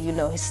okay. You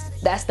know,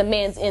 that's the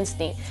man's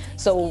instinct.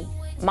 So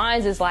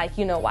mine's is like,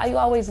 you know, why you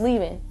always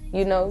leaving?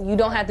 You know, you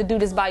don't have to do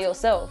this by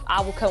yourself. I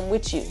will come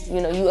with you.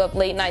 You know, you up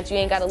late nights, you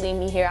ain't gotta leave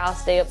me here, I'll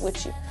stay up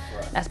with you.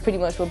 Right. That's pretty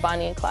much what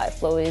Bonnie and Clyde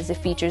flow is. It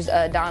features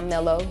Don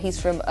Mello.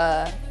 He's from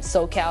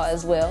SoCal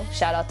as well.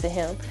 Shout out to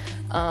him.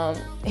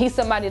 He's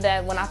somebody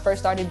that when I first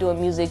started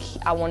doing music,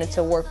 I wanted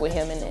to work with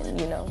him, and then,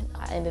 you know,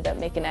 I ended up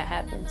making that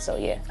happen. So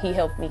yeah, he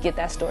helped me get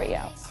that story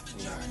out.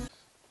 Nice.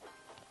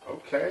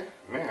 Okay,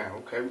 man,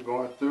 okay, we're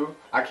going through.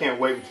 I can't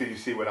wait until you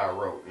see what I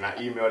wrote. And I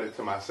emailed it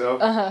to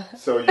myself,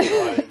 so you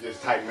know I didn't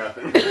just type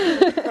nothing.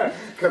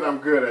 Because I'm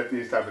good at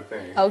these type of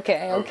things.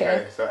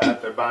 Okay. So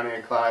after Bonnie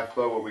and Clyde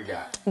flow, what we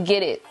got?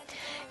 Get It.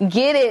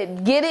 Get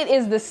It. Get It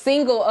is the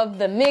single of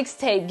the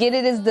mixtape. Get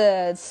It is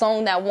the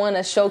song that won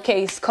a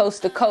showcase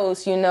coast to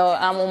coast. You know,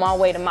 I'm on my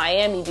way to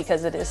Miami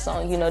because of this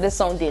song. You know, this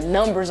song did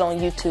numbers on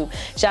YouTube.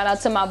 Shout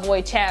out to my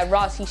boy Chad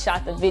Ross. He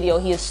shot the video.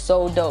 He is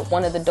so dope.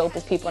 One of the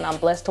dopest people, and I'm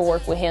blessed to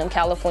work with him.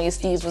 California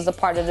Steves was a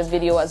part of the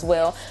video as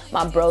well.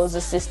 My bros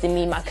assisted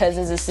me. My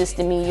cousins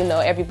assisted me. You know,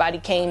 everybody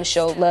came,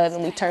 showed love,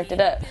 and we turned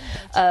it up.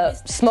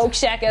 Smoke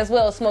Shack as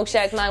well. Smoke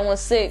Shack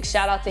 916.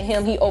 Shout out to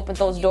him. He opened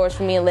those doors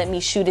for me and let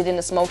me shoot it in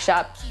the smoke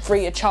shop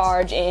free of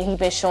charge, and he's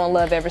been showing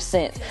love ever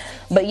since.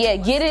 But yeah,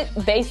 Get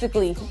It,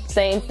 basically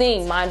same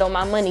thing. Mind on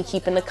my money,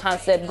 keeping the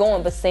concept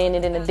going, but saying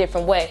it in a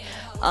different way.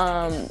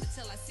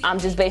 I'm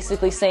just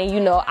basically saying, you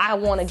know, I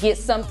want to get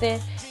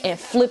something and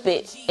flip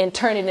it and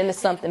turn it into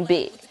something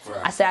big.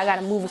 Right. I say I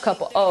gotta move a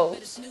couple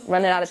O's,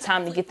 running out of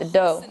time to get the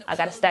dough. I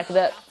gotta stack it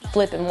up,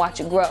 flip and watch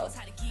it grow.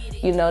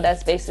 You know,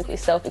 that's basically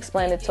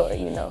self-explanatory,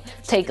 you know.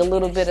 Take a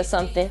little bit of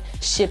something,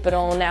 ship it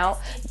on out,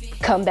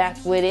 come back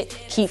with it,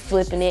 keep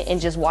flipping it,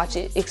 and just watch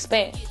it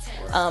expand.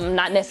 I'm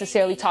not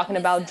necessarily talking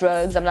about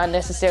drugs. I'm not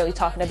necessarily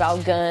talking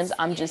about guns.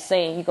 I'm just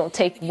saying you're going to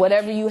take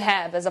whatever you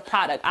have as a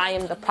product. I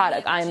am the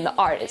product. I am the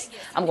artist.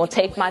 I'm going to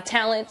take my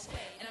talents,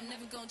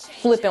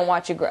 flip and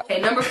watch it grow. Okay,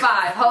 number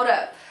 5, Hold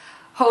Up.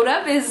 Hold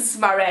Up is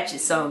my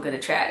Ratchet song of the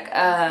track.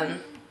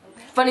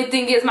 Funny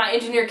thing is, my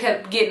engineer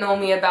kept getting on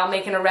me about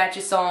making a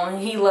Ratchet song.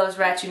 He loves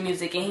Ratchet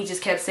music, and he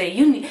just kept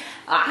saying,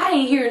 I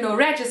ain't hearing no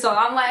Ratchet song.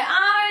 I'm like,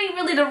 I ain't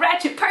really the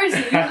Ratchet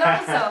person, you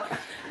know? So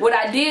what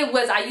I did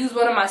was I used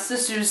one of my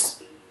sister's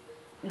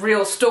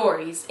real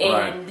stories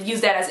and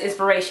use that as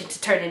inspiration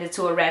to turn it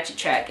into a Ratchet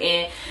track.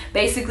 And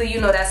basically, you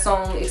know, that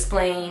song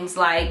explains,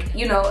 like,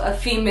 you know, a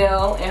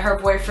female and her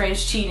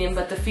boyfriend's cheating,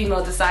 but the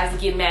female decides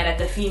to get mad at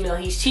the female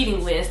he's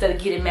cheating with instead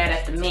of getting mad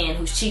at the man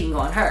who's cheating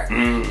on her.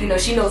 You know,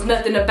 she knows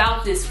nothing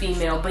about this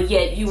female, but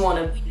yet you want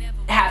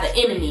to have an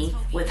enemy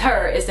with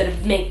her instead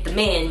of make the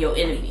man your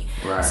enemy.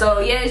 Right. So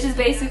yeah, it's just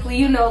basically,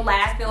 you know,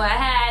 laughing like,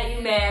 hey,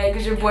 you mad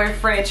because your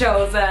boyfriend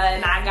chose her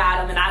and I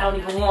got him and I I don't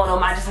even want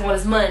him, I just want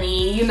his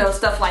money, you know,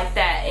 stuff like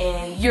that.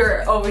 And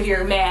you're over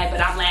here mad,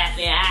 but I'm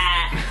laughing.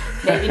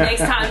 Maybe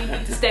next time you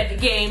need to step the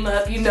game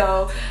up, you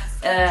know.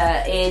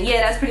 And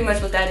yeah, that's pretty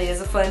much what that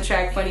is. A fun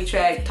track, funny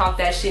track, talk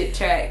that shit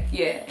track.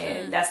 Yeah,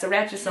 and that's the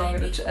Ratchet song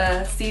of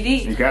the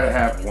CD. You gotta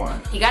have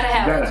one. You gotta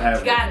have one.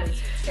 You got it.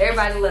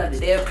 Everybody loved it.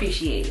 They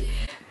appreciate it.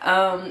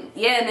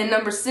 Yeah, and then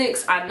number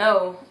 6, I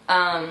Know.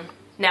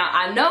 Now,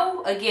 I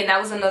Know, again, that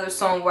was another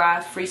song where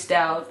I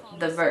freestyled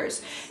the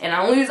verse. And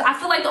I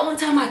feel like the only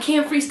time I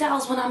can freestyle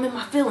is when I'm in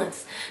my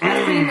feelings.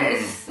 That's pretty much,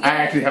 yeah. I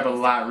actually have a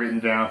lot written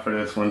down for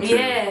this one, too.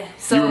 Yeah,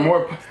 so...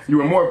 You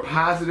were more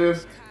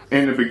positive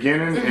in the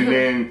beginning, and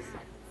then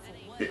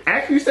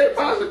actually stayed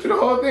positive to the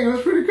whole thing. It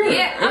was pretty good.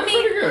 Yeah, I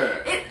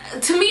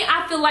mean, to me,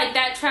 I feel like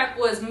that track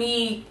was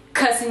me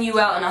cussing you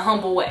out in a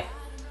humble way.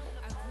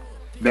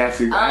 I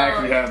actually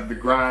have the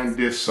Grind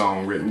Diss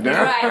song written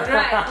down. Right.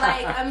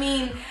 Like, I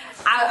mean,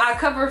 I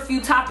cover a few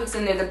topics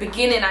in there. The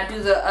beginning, I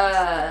do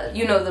the,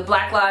 the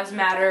Black Lives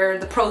Matter,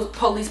 the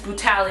police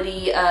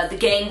brutality, the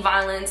gang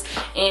violence.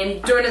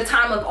 And during the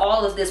time of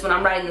all of this, when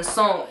I'm writing the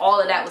song, all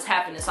of that was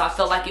happening. So I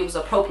felt like it was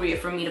appropriate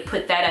for me to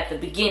put that at the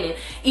beginning,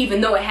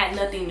 even though it had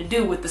nothing to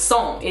do with the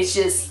song. It's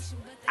just,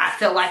 I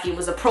felt like it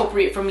was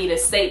appropriate for me to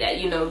say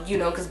that,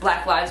 because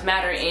Black Lives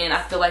Matter. And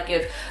I feel like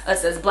if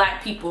us as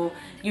black people,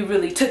 you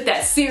really took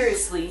that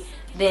seriously,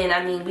 then,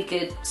 I mean, we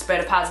could spread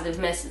a positive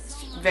message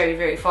very,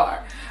 very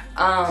far.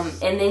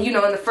 And then, in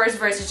the first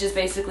verse is just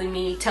basically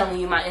me telling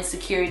you my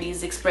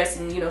insecurities,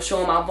 expressing,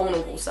 showing my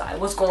vulnerable side.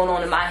 What's going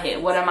on in my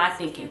head? What am I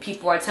thinking?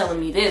 People are telling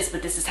me this,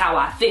 but this is how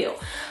I feel.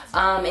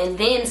 And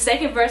then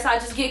second verse, I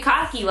just get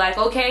cocky, like,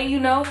 okay,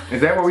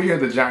 Is that where we hear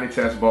the Johnny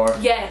Test bar?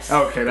 Yes.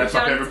 Okay, that's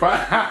my favorite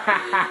part.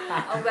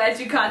 I'm glad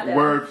you caught that.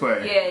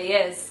 Wordplay. Yeah,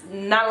 yes.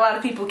 Not a lot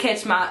of people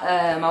catch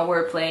my my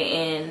wordplay,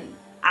 and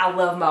I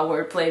love my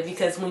wordplay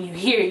because when you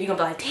hear it, you're gonna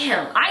be like,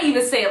 damn. I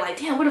even say it like,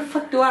 damn, where the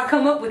fuck do I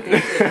come up with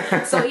this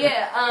shit? So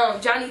yeah,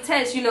 Johnny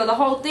Test, the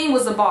whole thing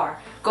was a bar.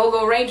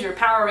 Go Ranger,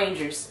 Power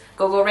Rangers.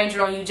 Go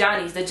Ranger on you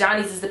Johnnies. The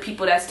Johnnies is the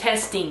people that's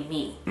testing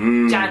me.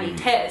 Johnny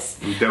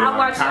Test. I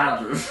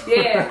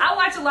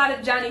watch a lot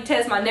of Johnny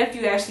Test. My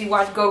nephew actually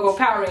watched Go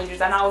Power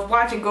Rangers, and I was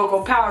watching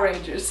Go Power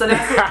Rangers. So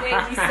that's what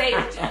made me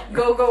say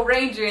Go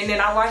Ranger. And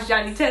then I watched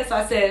Johnny Test, so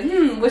I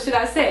said, what should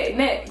I say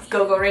next?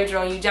 Go Ranger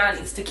on you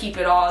Johnnies, to keep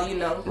it all,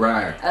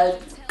 right. A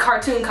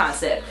cartoon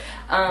concept.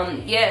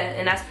 Yeah,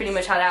 and that's pretty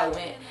much how that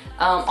went.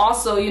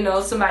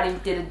 Also, somebody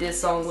did a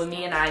diss song with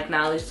me, and I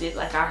acknowledged it,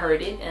 like I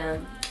heard it.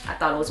 I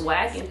thought it was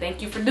whack, and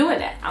thank you for doing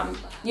that. I'm,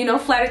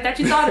 flattered that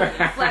you thought of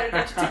me. Flattered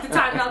that you took the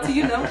time out to,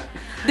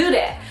 do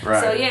that.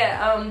 Right. So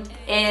yeah,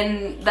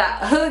 and the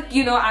hook,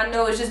 I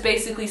know it's just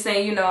basically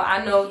saying,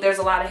 I know there's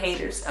a lot of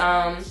haters.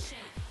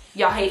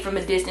 Y'all hate from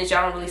a distance.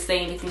 Y'all don't really say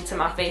anything to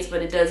my face,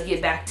 but it does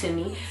get back to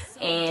me.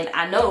 And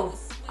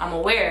I'm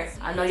aware.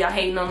 I know y'all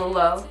hating on the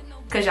low,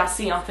 because y'all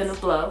see I'm finna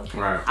blow.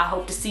 Right. I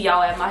hope to see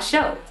y'all at my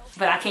show.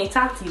 But I can't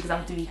talk to you because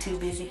I'm too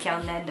busy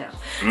counting that dough.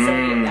 So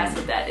yeah, that's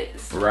what that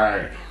is.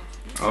 Right.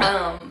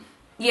 Oh.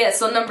 Yeah,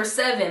 so number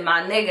 7,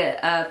 My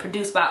Nigga,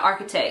 produced by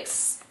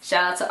Architects.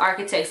 Shout out to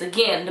Architects.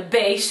 Again, the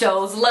Bay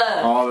shows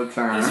love. All the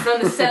time. He's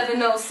from the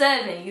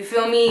 707, you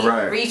feel me?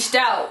 Right. Reached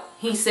out.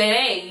 He said,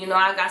 hey,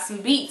 I got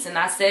some beats. And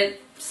I said,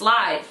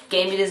 slide.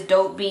 Gave me this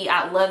dope beat.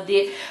 I loved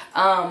it.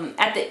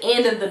 At the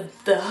end of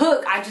the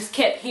hook, I just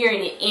kept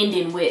hearing it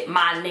ending with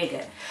My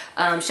Nigga.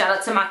 Shout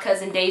out to my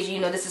cousin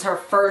Deja. This is her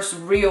first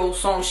real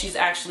song she's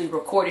actually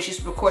recorded.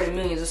 She's recorded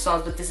millions of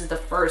songs, but this is the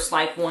first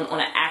one on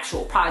an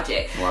actual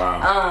project.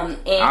 Wow.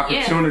 And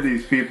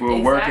opportunities, people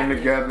exactly, working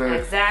together.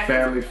 Exactly.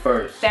 Family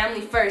first.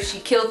 Family first. She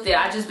killed it.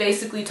 I just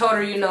basically told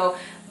her,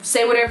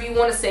 say whatever you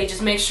want to say.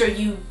 Just make sure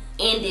you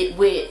end it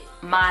with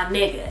my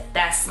nigga.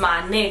 That's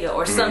my nigga,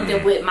 or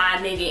something with my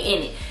nigga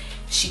in it.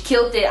 She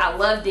killed it. I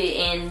loved it,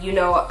 and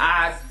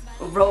I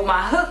wrote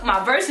my hook,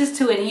 my verses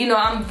to it, and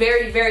I'm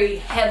very, very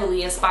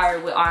heavily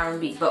inspired with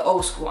R&B, but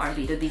old school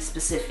R&B to be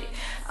specific.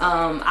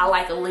 I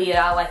like Aaliyah,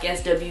 I like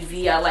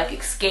SWV, I like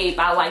Escape,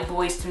 I like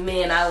Boyz II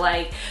Men, I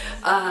like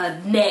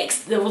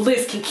Next. The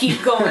list can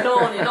keep going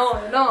on and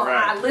on and on.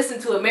 Right. I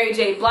listen to it, Mary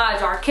J.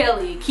 Blige, R.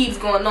 Kelly, it keeps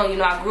going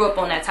on. I grew up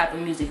on that type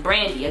of music.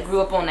 Brandy, I grew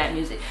up on that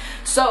music.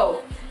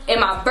 So in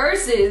my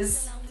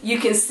verses, you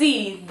can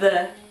see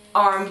the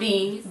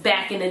R&B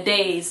back in the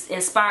days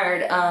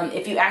inspired.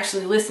 If you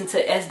actually listen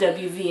to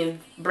SWV and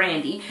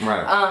Brandy,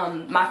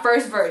 right. My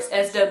first verse,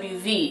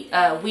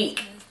 SWV,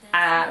 Weak,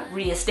 I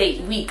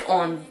reinstate Weak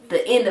on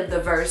the end of the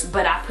verse,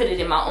 but I put it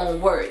in my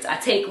own words. I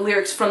take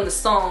lyrics from the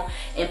song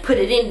and put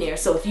it in there.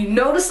 So if you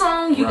know the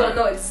song, you're gonna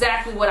know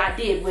exactly what I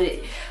did with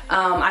it.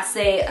 I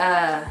say,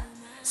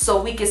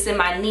 so weak it's in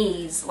my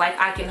knees, like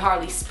I can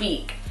hardly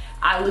speak.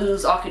 I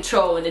lose all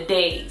control in the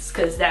days,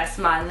 cause that's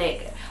my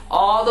nigga.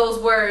 All those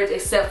words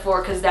except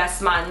for cause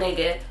that's my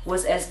nigga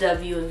was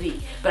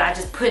SWV, but I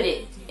just put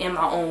it in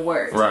my own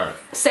words. Right.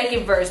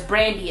 Second verse,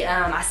 Brandy,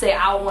 I say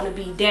I want to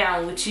be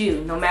down with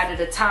you no matter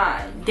the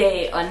time,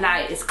 day or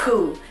night, it's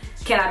cool.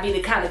 Can I be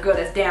the kind of girl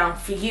that's down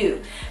for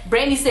you?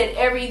 Brandy said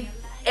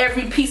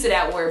every piece of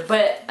that word,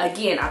 but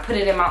again, I put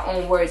it in my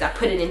own words. I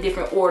put it in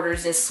different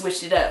orders and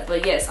switched it up.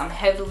 But yes, I'm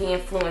heavily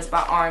influenced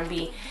by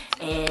R&B,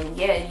 and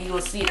yeah, you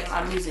will see it in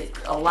my music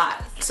a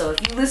lot. So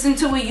if you listen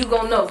to it, you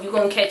gonna know, you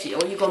gonna catch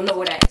it, or you gonna know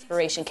where that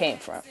inspiration came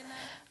from.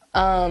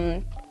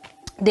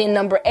 Then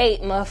number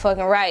 8,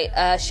 motherfucking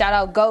right. Shout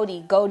out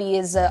Goldie. Goldie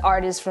is an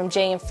artist from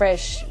Jay and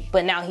Fresh,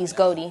 but now he's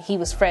Goldie. He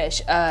was Fresh.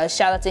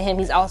 Shout out to him.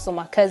 He's also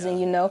my cousin,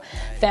 you know,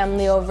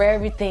 family over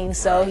everything.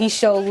 So he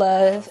showed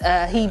love.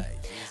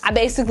 I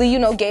basically, you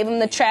know, gave him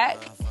the track,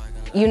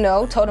 you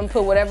know, told him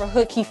put whatever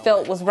hook he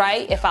felt was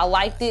right. If I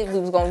liked it, we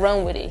was gonna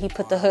run with it. He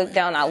put the hook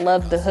down. I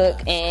loved the hook,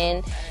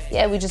 and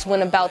yeah, we just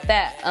went about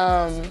that.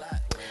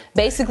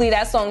 Basically,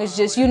 that song is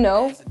just, you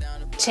know,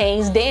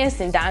 chains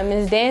dancing,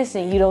 diamonds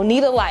dancing. You don't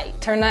need a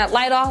light. Turn that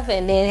light off,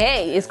 and then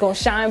hey, it's gonna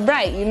shine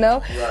bright, you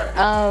know.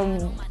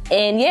 Right.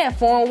 And yeah,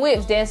 foreign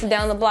whips dancing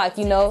down the block.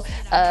 You know,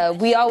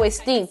 we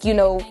always think, you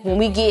know, when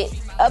we get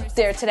up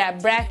there to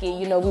that bracket,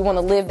 you know, we want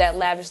to live that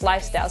lavish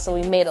lifestyle. So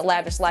we made a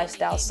lavish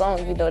lifestyle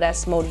song. You know,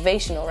 that's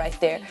motivational right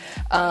there.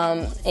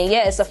 And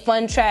yeah, it's a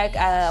fun track.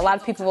 A lot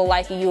of people will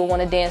like it. You will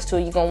want to dance to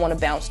it. You're gonna want to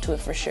bounce to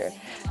it for sure.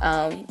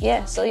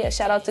 Yeah. So yeah,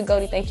 shout out to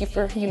Goldie. Thank you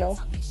for, you know,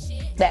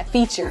 that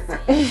feature.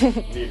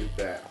 Needed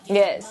that.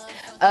 Yes.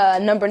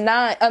 Number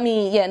 9,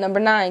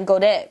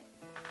 Godette.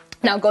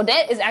 Now,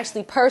 Godette is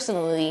actually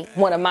personally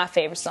one of my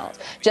favorite songs,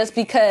 just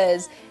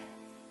because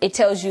it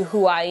tells you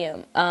who I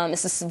am.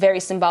 It's a very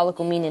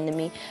symbolical meaning to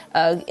me.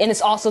 And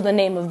it's also the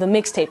name of the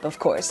mixtape, of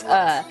course.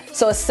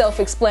 So it's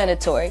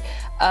self-explanatory.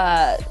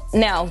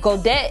 Now,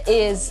 Godette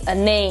is a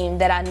name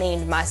that I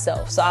named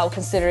myself, so I would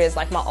consider it as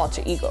like my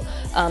alter ego.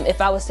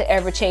 If I was to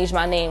ever change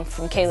my name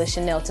from Kayla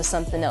Chanel to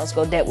something else,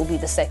 Godette would be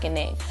the second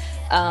name.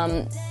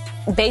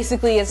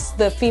 Basically, it's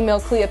the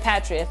female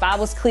Cleopatra. If I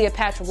was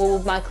Cleopatra, what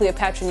would my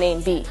Cleopatra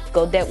name be?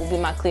 Godette would be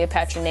my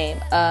Cleopatra name.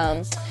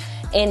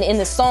 And in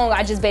the song,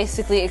 I just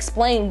basically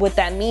explain what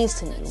that means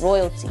to me.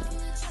 Royalty,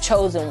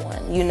 chosen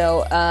one, you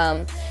know,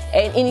 and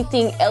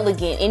anything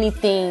elegant,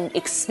 anything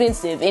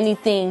expensive,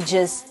 anything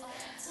just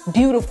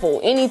beautiful,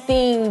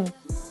 anything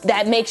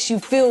that makes you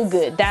feel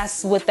good.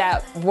 That's what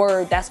that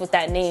word, that's what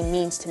that name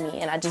means to me.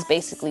 And I just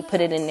basically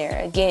put it in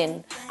there.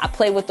 Again, I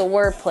play with the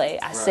wordplay.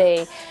 I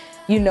say,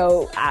 you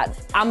know,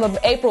 I'm an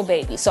April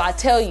baby, so I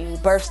tell you,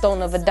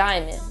 birthstone of a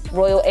diamond,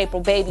 royal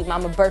April baby,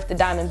 mama birthed a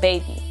diamond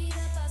baby.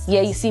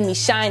 Yeah, you see me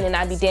shining,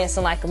 I be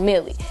dancing like a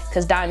millie,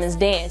 cause diamonds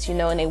dance, you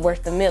know, and they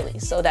worth a millie.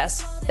 So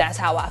that's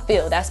how I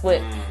feel. That's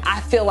what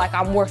I feel like.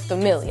 I'm worth a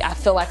millie. I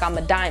feel like I'm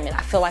a diamond.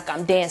 I feel like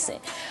I'm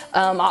dancing.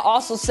 I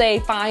also say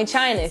fine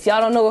china. If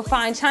y'all don't know what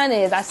fine china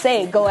is, I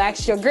say go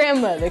ask your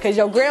grandmother, cause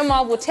your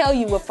grandma will tell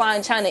you what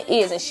fine china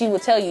is, and she will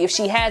tell you if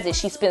she has it,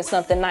 she spent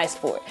something nice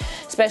for it,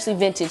 especially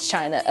vintage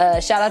china.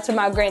 Shout out to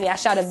my granny. I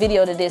shot a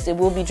video to this. It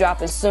will be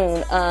dropping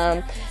soon.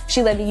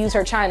 She let me use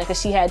her china cause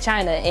she had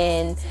china,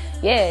 and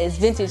yeah, it's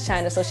vintage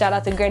china. So shout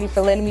out to Granny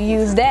for letting me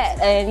use that.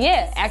 And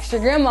yeah, ask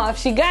your grandma if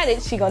she got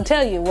it. She gonna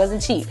tell you it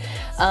wasn't cheap.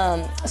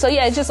 So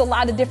yeah, it's just a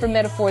lot of different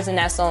metaphors in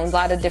that song. A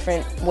lot of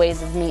different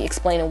ways of me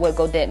explaining what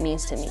Godette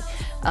means to me.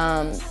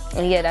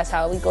 And yeah, that's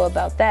how we go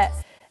about that.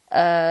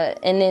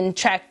 And then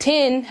track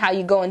 10, how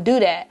you go and do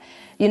that.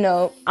 You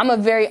know, I'm a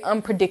very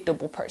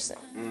unpredictable person.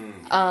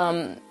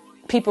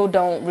 People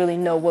don't really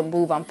know what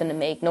move I'm finna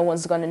make. No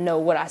one's gonna know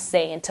what I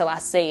say until I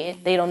say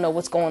it. They don't know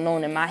what's going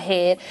on in my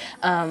head.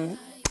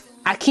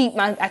 I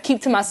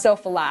keep to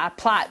myself a lot. I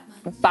plot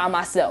by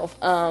myself.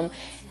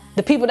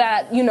 The people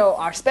that, you know,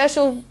 are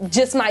special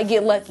just might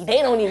get lucky.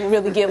 They don't even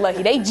really get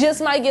lucky. They just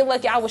might get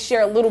lucky. I will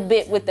share a little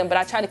bit with them, but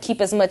I try to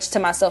keep as much to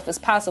myself as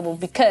possible,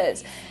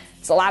 because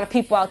there's a lot of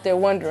people out there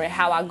wondering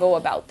how I go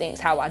about things,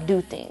 how I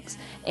do things,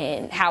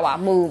 and how I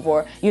move,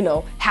 or, you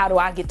know, how do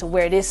I get to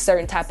wear this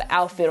certain type of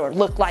outfit or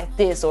look like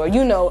this, or,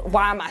 you know,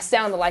 why am I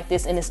sounding like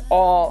this? And it's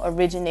all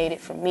originated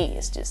from me.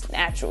 It's just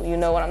natural, you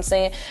know what I'm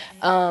saying?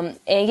 And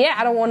yeah,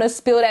 I don't want to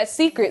spill that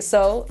secret,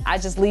 so I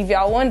just leave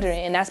y'all wondering,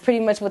 and that's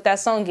pretty much what that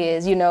song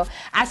is, you know.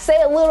 I say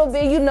a little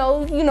bit, you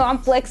know, I'm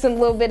flexing a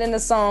little bit in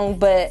the song,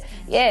 but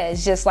yeah,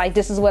 it's just like,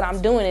 this is what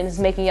I'm doing, and it's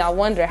making y'all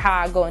wonder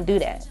how I go and do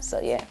that. So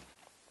yeah.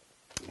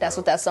 That's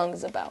what that song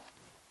is about.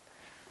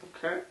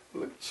 Okay,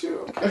 look at you.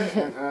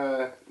 Okay,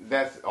 and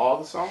that's all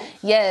the songs?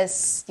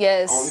 Yes.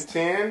 Only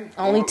 10?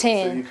 Only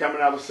 10. So you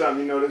coming out with something,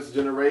 you know, this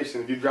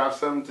generation. If you drop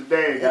something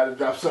today, you gotta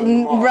drop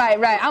something tomorrow.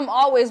 Right. I'm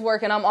always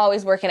working.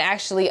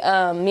 Actually,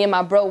 me and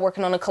my bro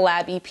working on a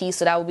collab EP,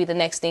 so that would be the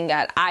next thing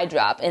that I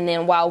drop. And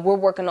then while we're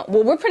working on,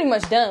 we're pretty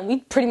much done. We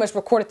pretty much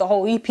recorded the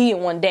whole EP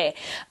in one day.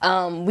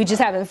 We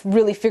just haven't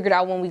really figured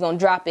out when we're gonna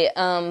drop it.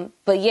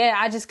 But yeah,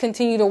 I just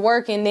continue to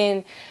work, and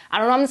then, I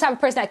don't know, I'm the type of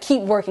person that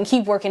keep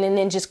working, and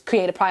then just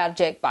create a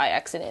project by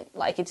accident.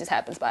 Like, it just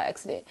happens by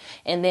accident.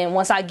 And then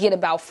once I get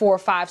about 4 or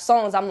 5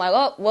 songs, I'm like,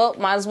 oh, well,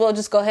 might as well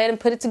just go ahead and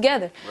put it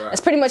together. Right. That's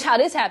pretty much how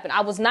this happened.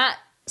 I was not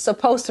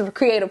supposed to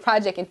create a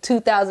project in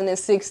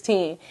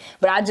 2016,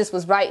 but I just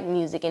was writing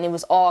music, and it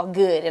was all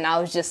good. And I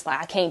was just like,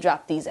 I can't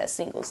drop these as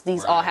singles.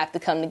 These all have to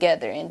come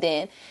together. And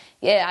then,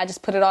 yeah, I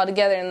just put it all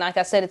together. And like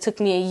I said, it took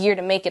me a year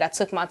to make it. I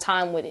took my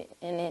time with it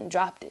and then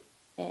dropped it.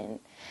 And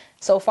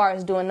so far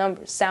it's doing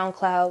numbers.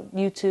 SoundCloud,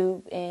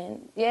 YouTube,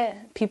 and yeah,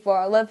 people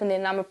are loving it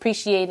and I'm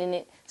appreciating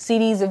it.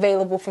 CD's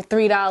available for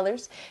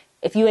 $3.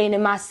 If you ain't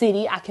in my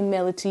city, I can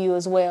mail it to you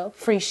as well.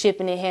 Free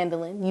shipping and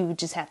handling. You would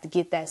just have to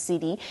get that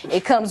CD.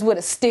 It comes with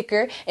a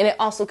sticker, and it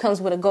also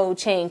comes with a gold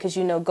chain, because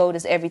you know gold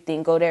is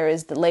everything. Gold Era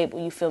is the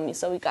label, you feel me?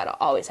 So we gotta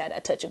always have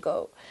that touch of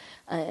gold.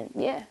 And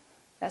yeah,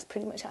 that's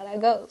pretty much how that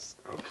goes.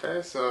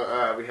 Okay,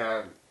 so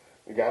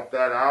we got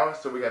that out.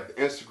 So we got the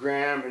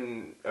Instagram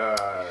and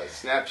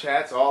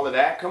Snapchats, all of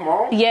that. Come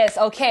on. Yes,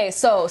 okay,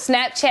 so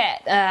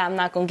Snapchat. I'm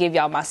not going to give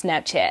y'all my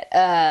Snapchat.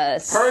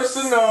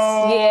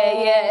 Personal.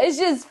 Yeah. It's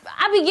just,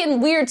 I be getting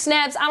weird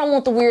snaps. I don't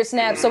want the weird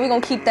snaps, so we're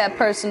going to keep that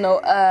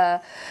personal.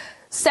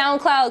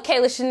 SoundCloud,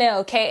 Kayla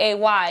Chanel,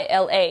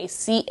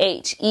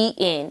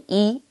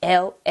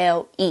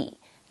 KaylaChenelle.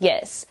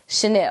 Yes,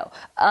 Chanel.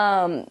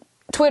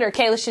 Twitter,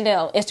 Kayla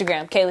Chanel.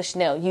 Instagram, Kayla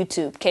Chanel.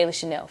 YouTube, Kayla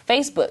Chanel.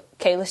 Facebook,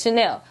 Kayla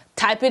Chanel.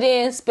 Type it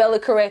in, spell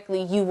it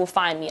correctly, you will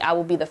find me. I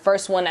will be the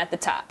first one at the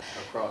top.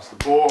 Across the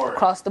board.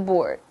 Across the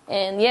board.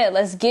 And yeah,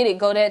 let's get it.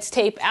 Godette's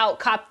tape out.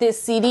 Cop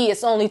this CD.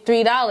 It's only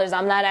 $3.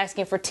 I'm not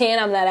asking for 10.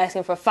 I'm not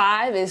asking for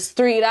 5. It's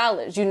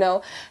 $3, you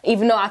know.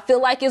 Even though I feel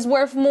like it's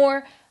worth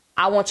more,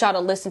 I want y'all to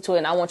listen to it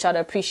and I want y'all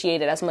to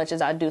appreciate it as much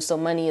as I do. So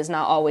money is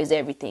not always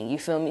everything, you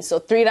feel me? So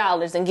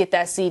 $3 and get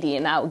that CD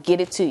and I'll get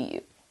it to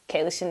you.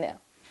 Kayla Chanel.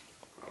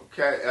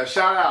 Okay,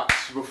 shout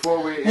outs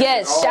before we...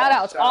 Yes, shout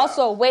outs.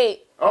 Also,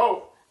 wait.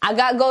 Oh. I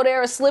got Gold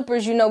Era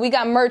slippers, you know, we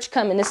got merch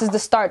coming. This is the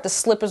start. The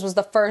slippers was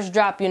the first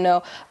drop, you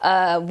know.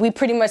 We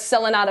pretty much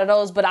selling out of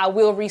those, but I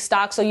will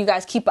restock, so you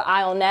guys keep an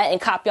eye on that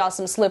and cop y'all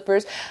some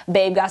slippers.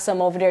 Babe got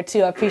some over there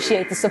too. I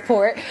appreciate the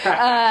support.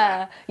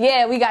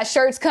 Yeah, we got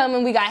shirts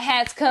coming, we got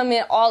hats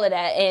coming, all of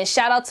that. And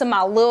shout out to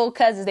my little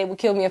cousins. They would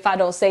kill me if I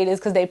don't say this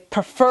because they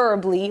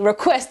preferably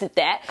requested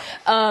that.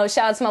 Shout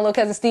out to my little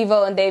cousin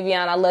Steve-O and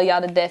Davion. I love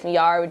y'all to death, and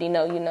y'all already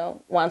know, you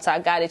know, once I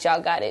got it,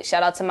 y'all got it.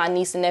 Shout out to my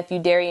niece and nephew,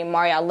 Derry and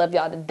Mari. I love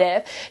y'all to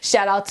death.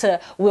 Shout out to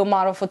Will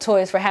Model for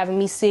Toys for having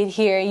me sit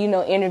here, you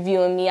know,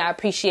 interviewing me. I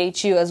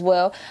appreciate you as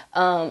well.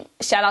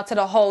 Shout out to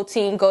the whole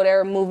team, Gold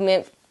Era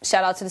movement.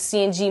 Shout out to the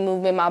CNG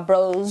movement, my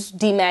bros,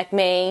 D-Mac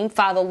Main,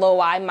 Father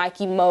Low-I,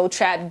 Mikey Mo,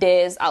 Trap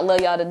Dez. I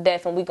love y'all to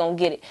death and we gonna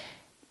get it.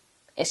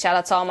 And shout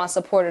out to all my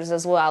supporters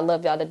as well. I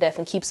love y'all to death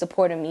and keep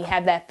supporting me.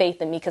 Have that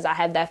faith in me because I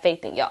have that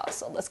faith in y'all.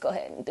 So let's go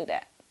ahead and do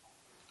that.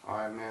 All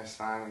right, man,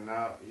 signing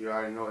up. You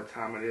already know what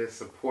time it is.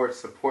 Support,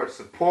 support,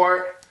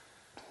 support.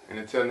 And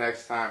until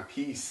next time,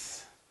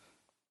 peace.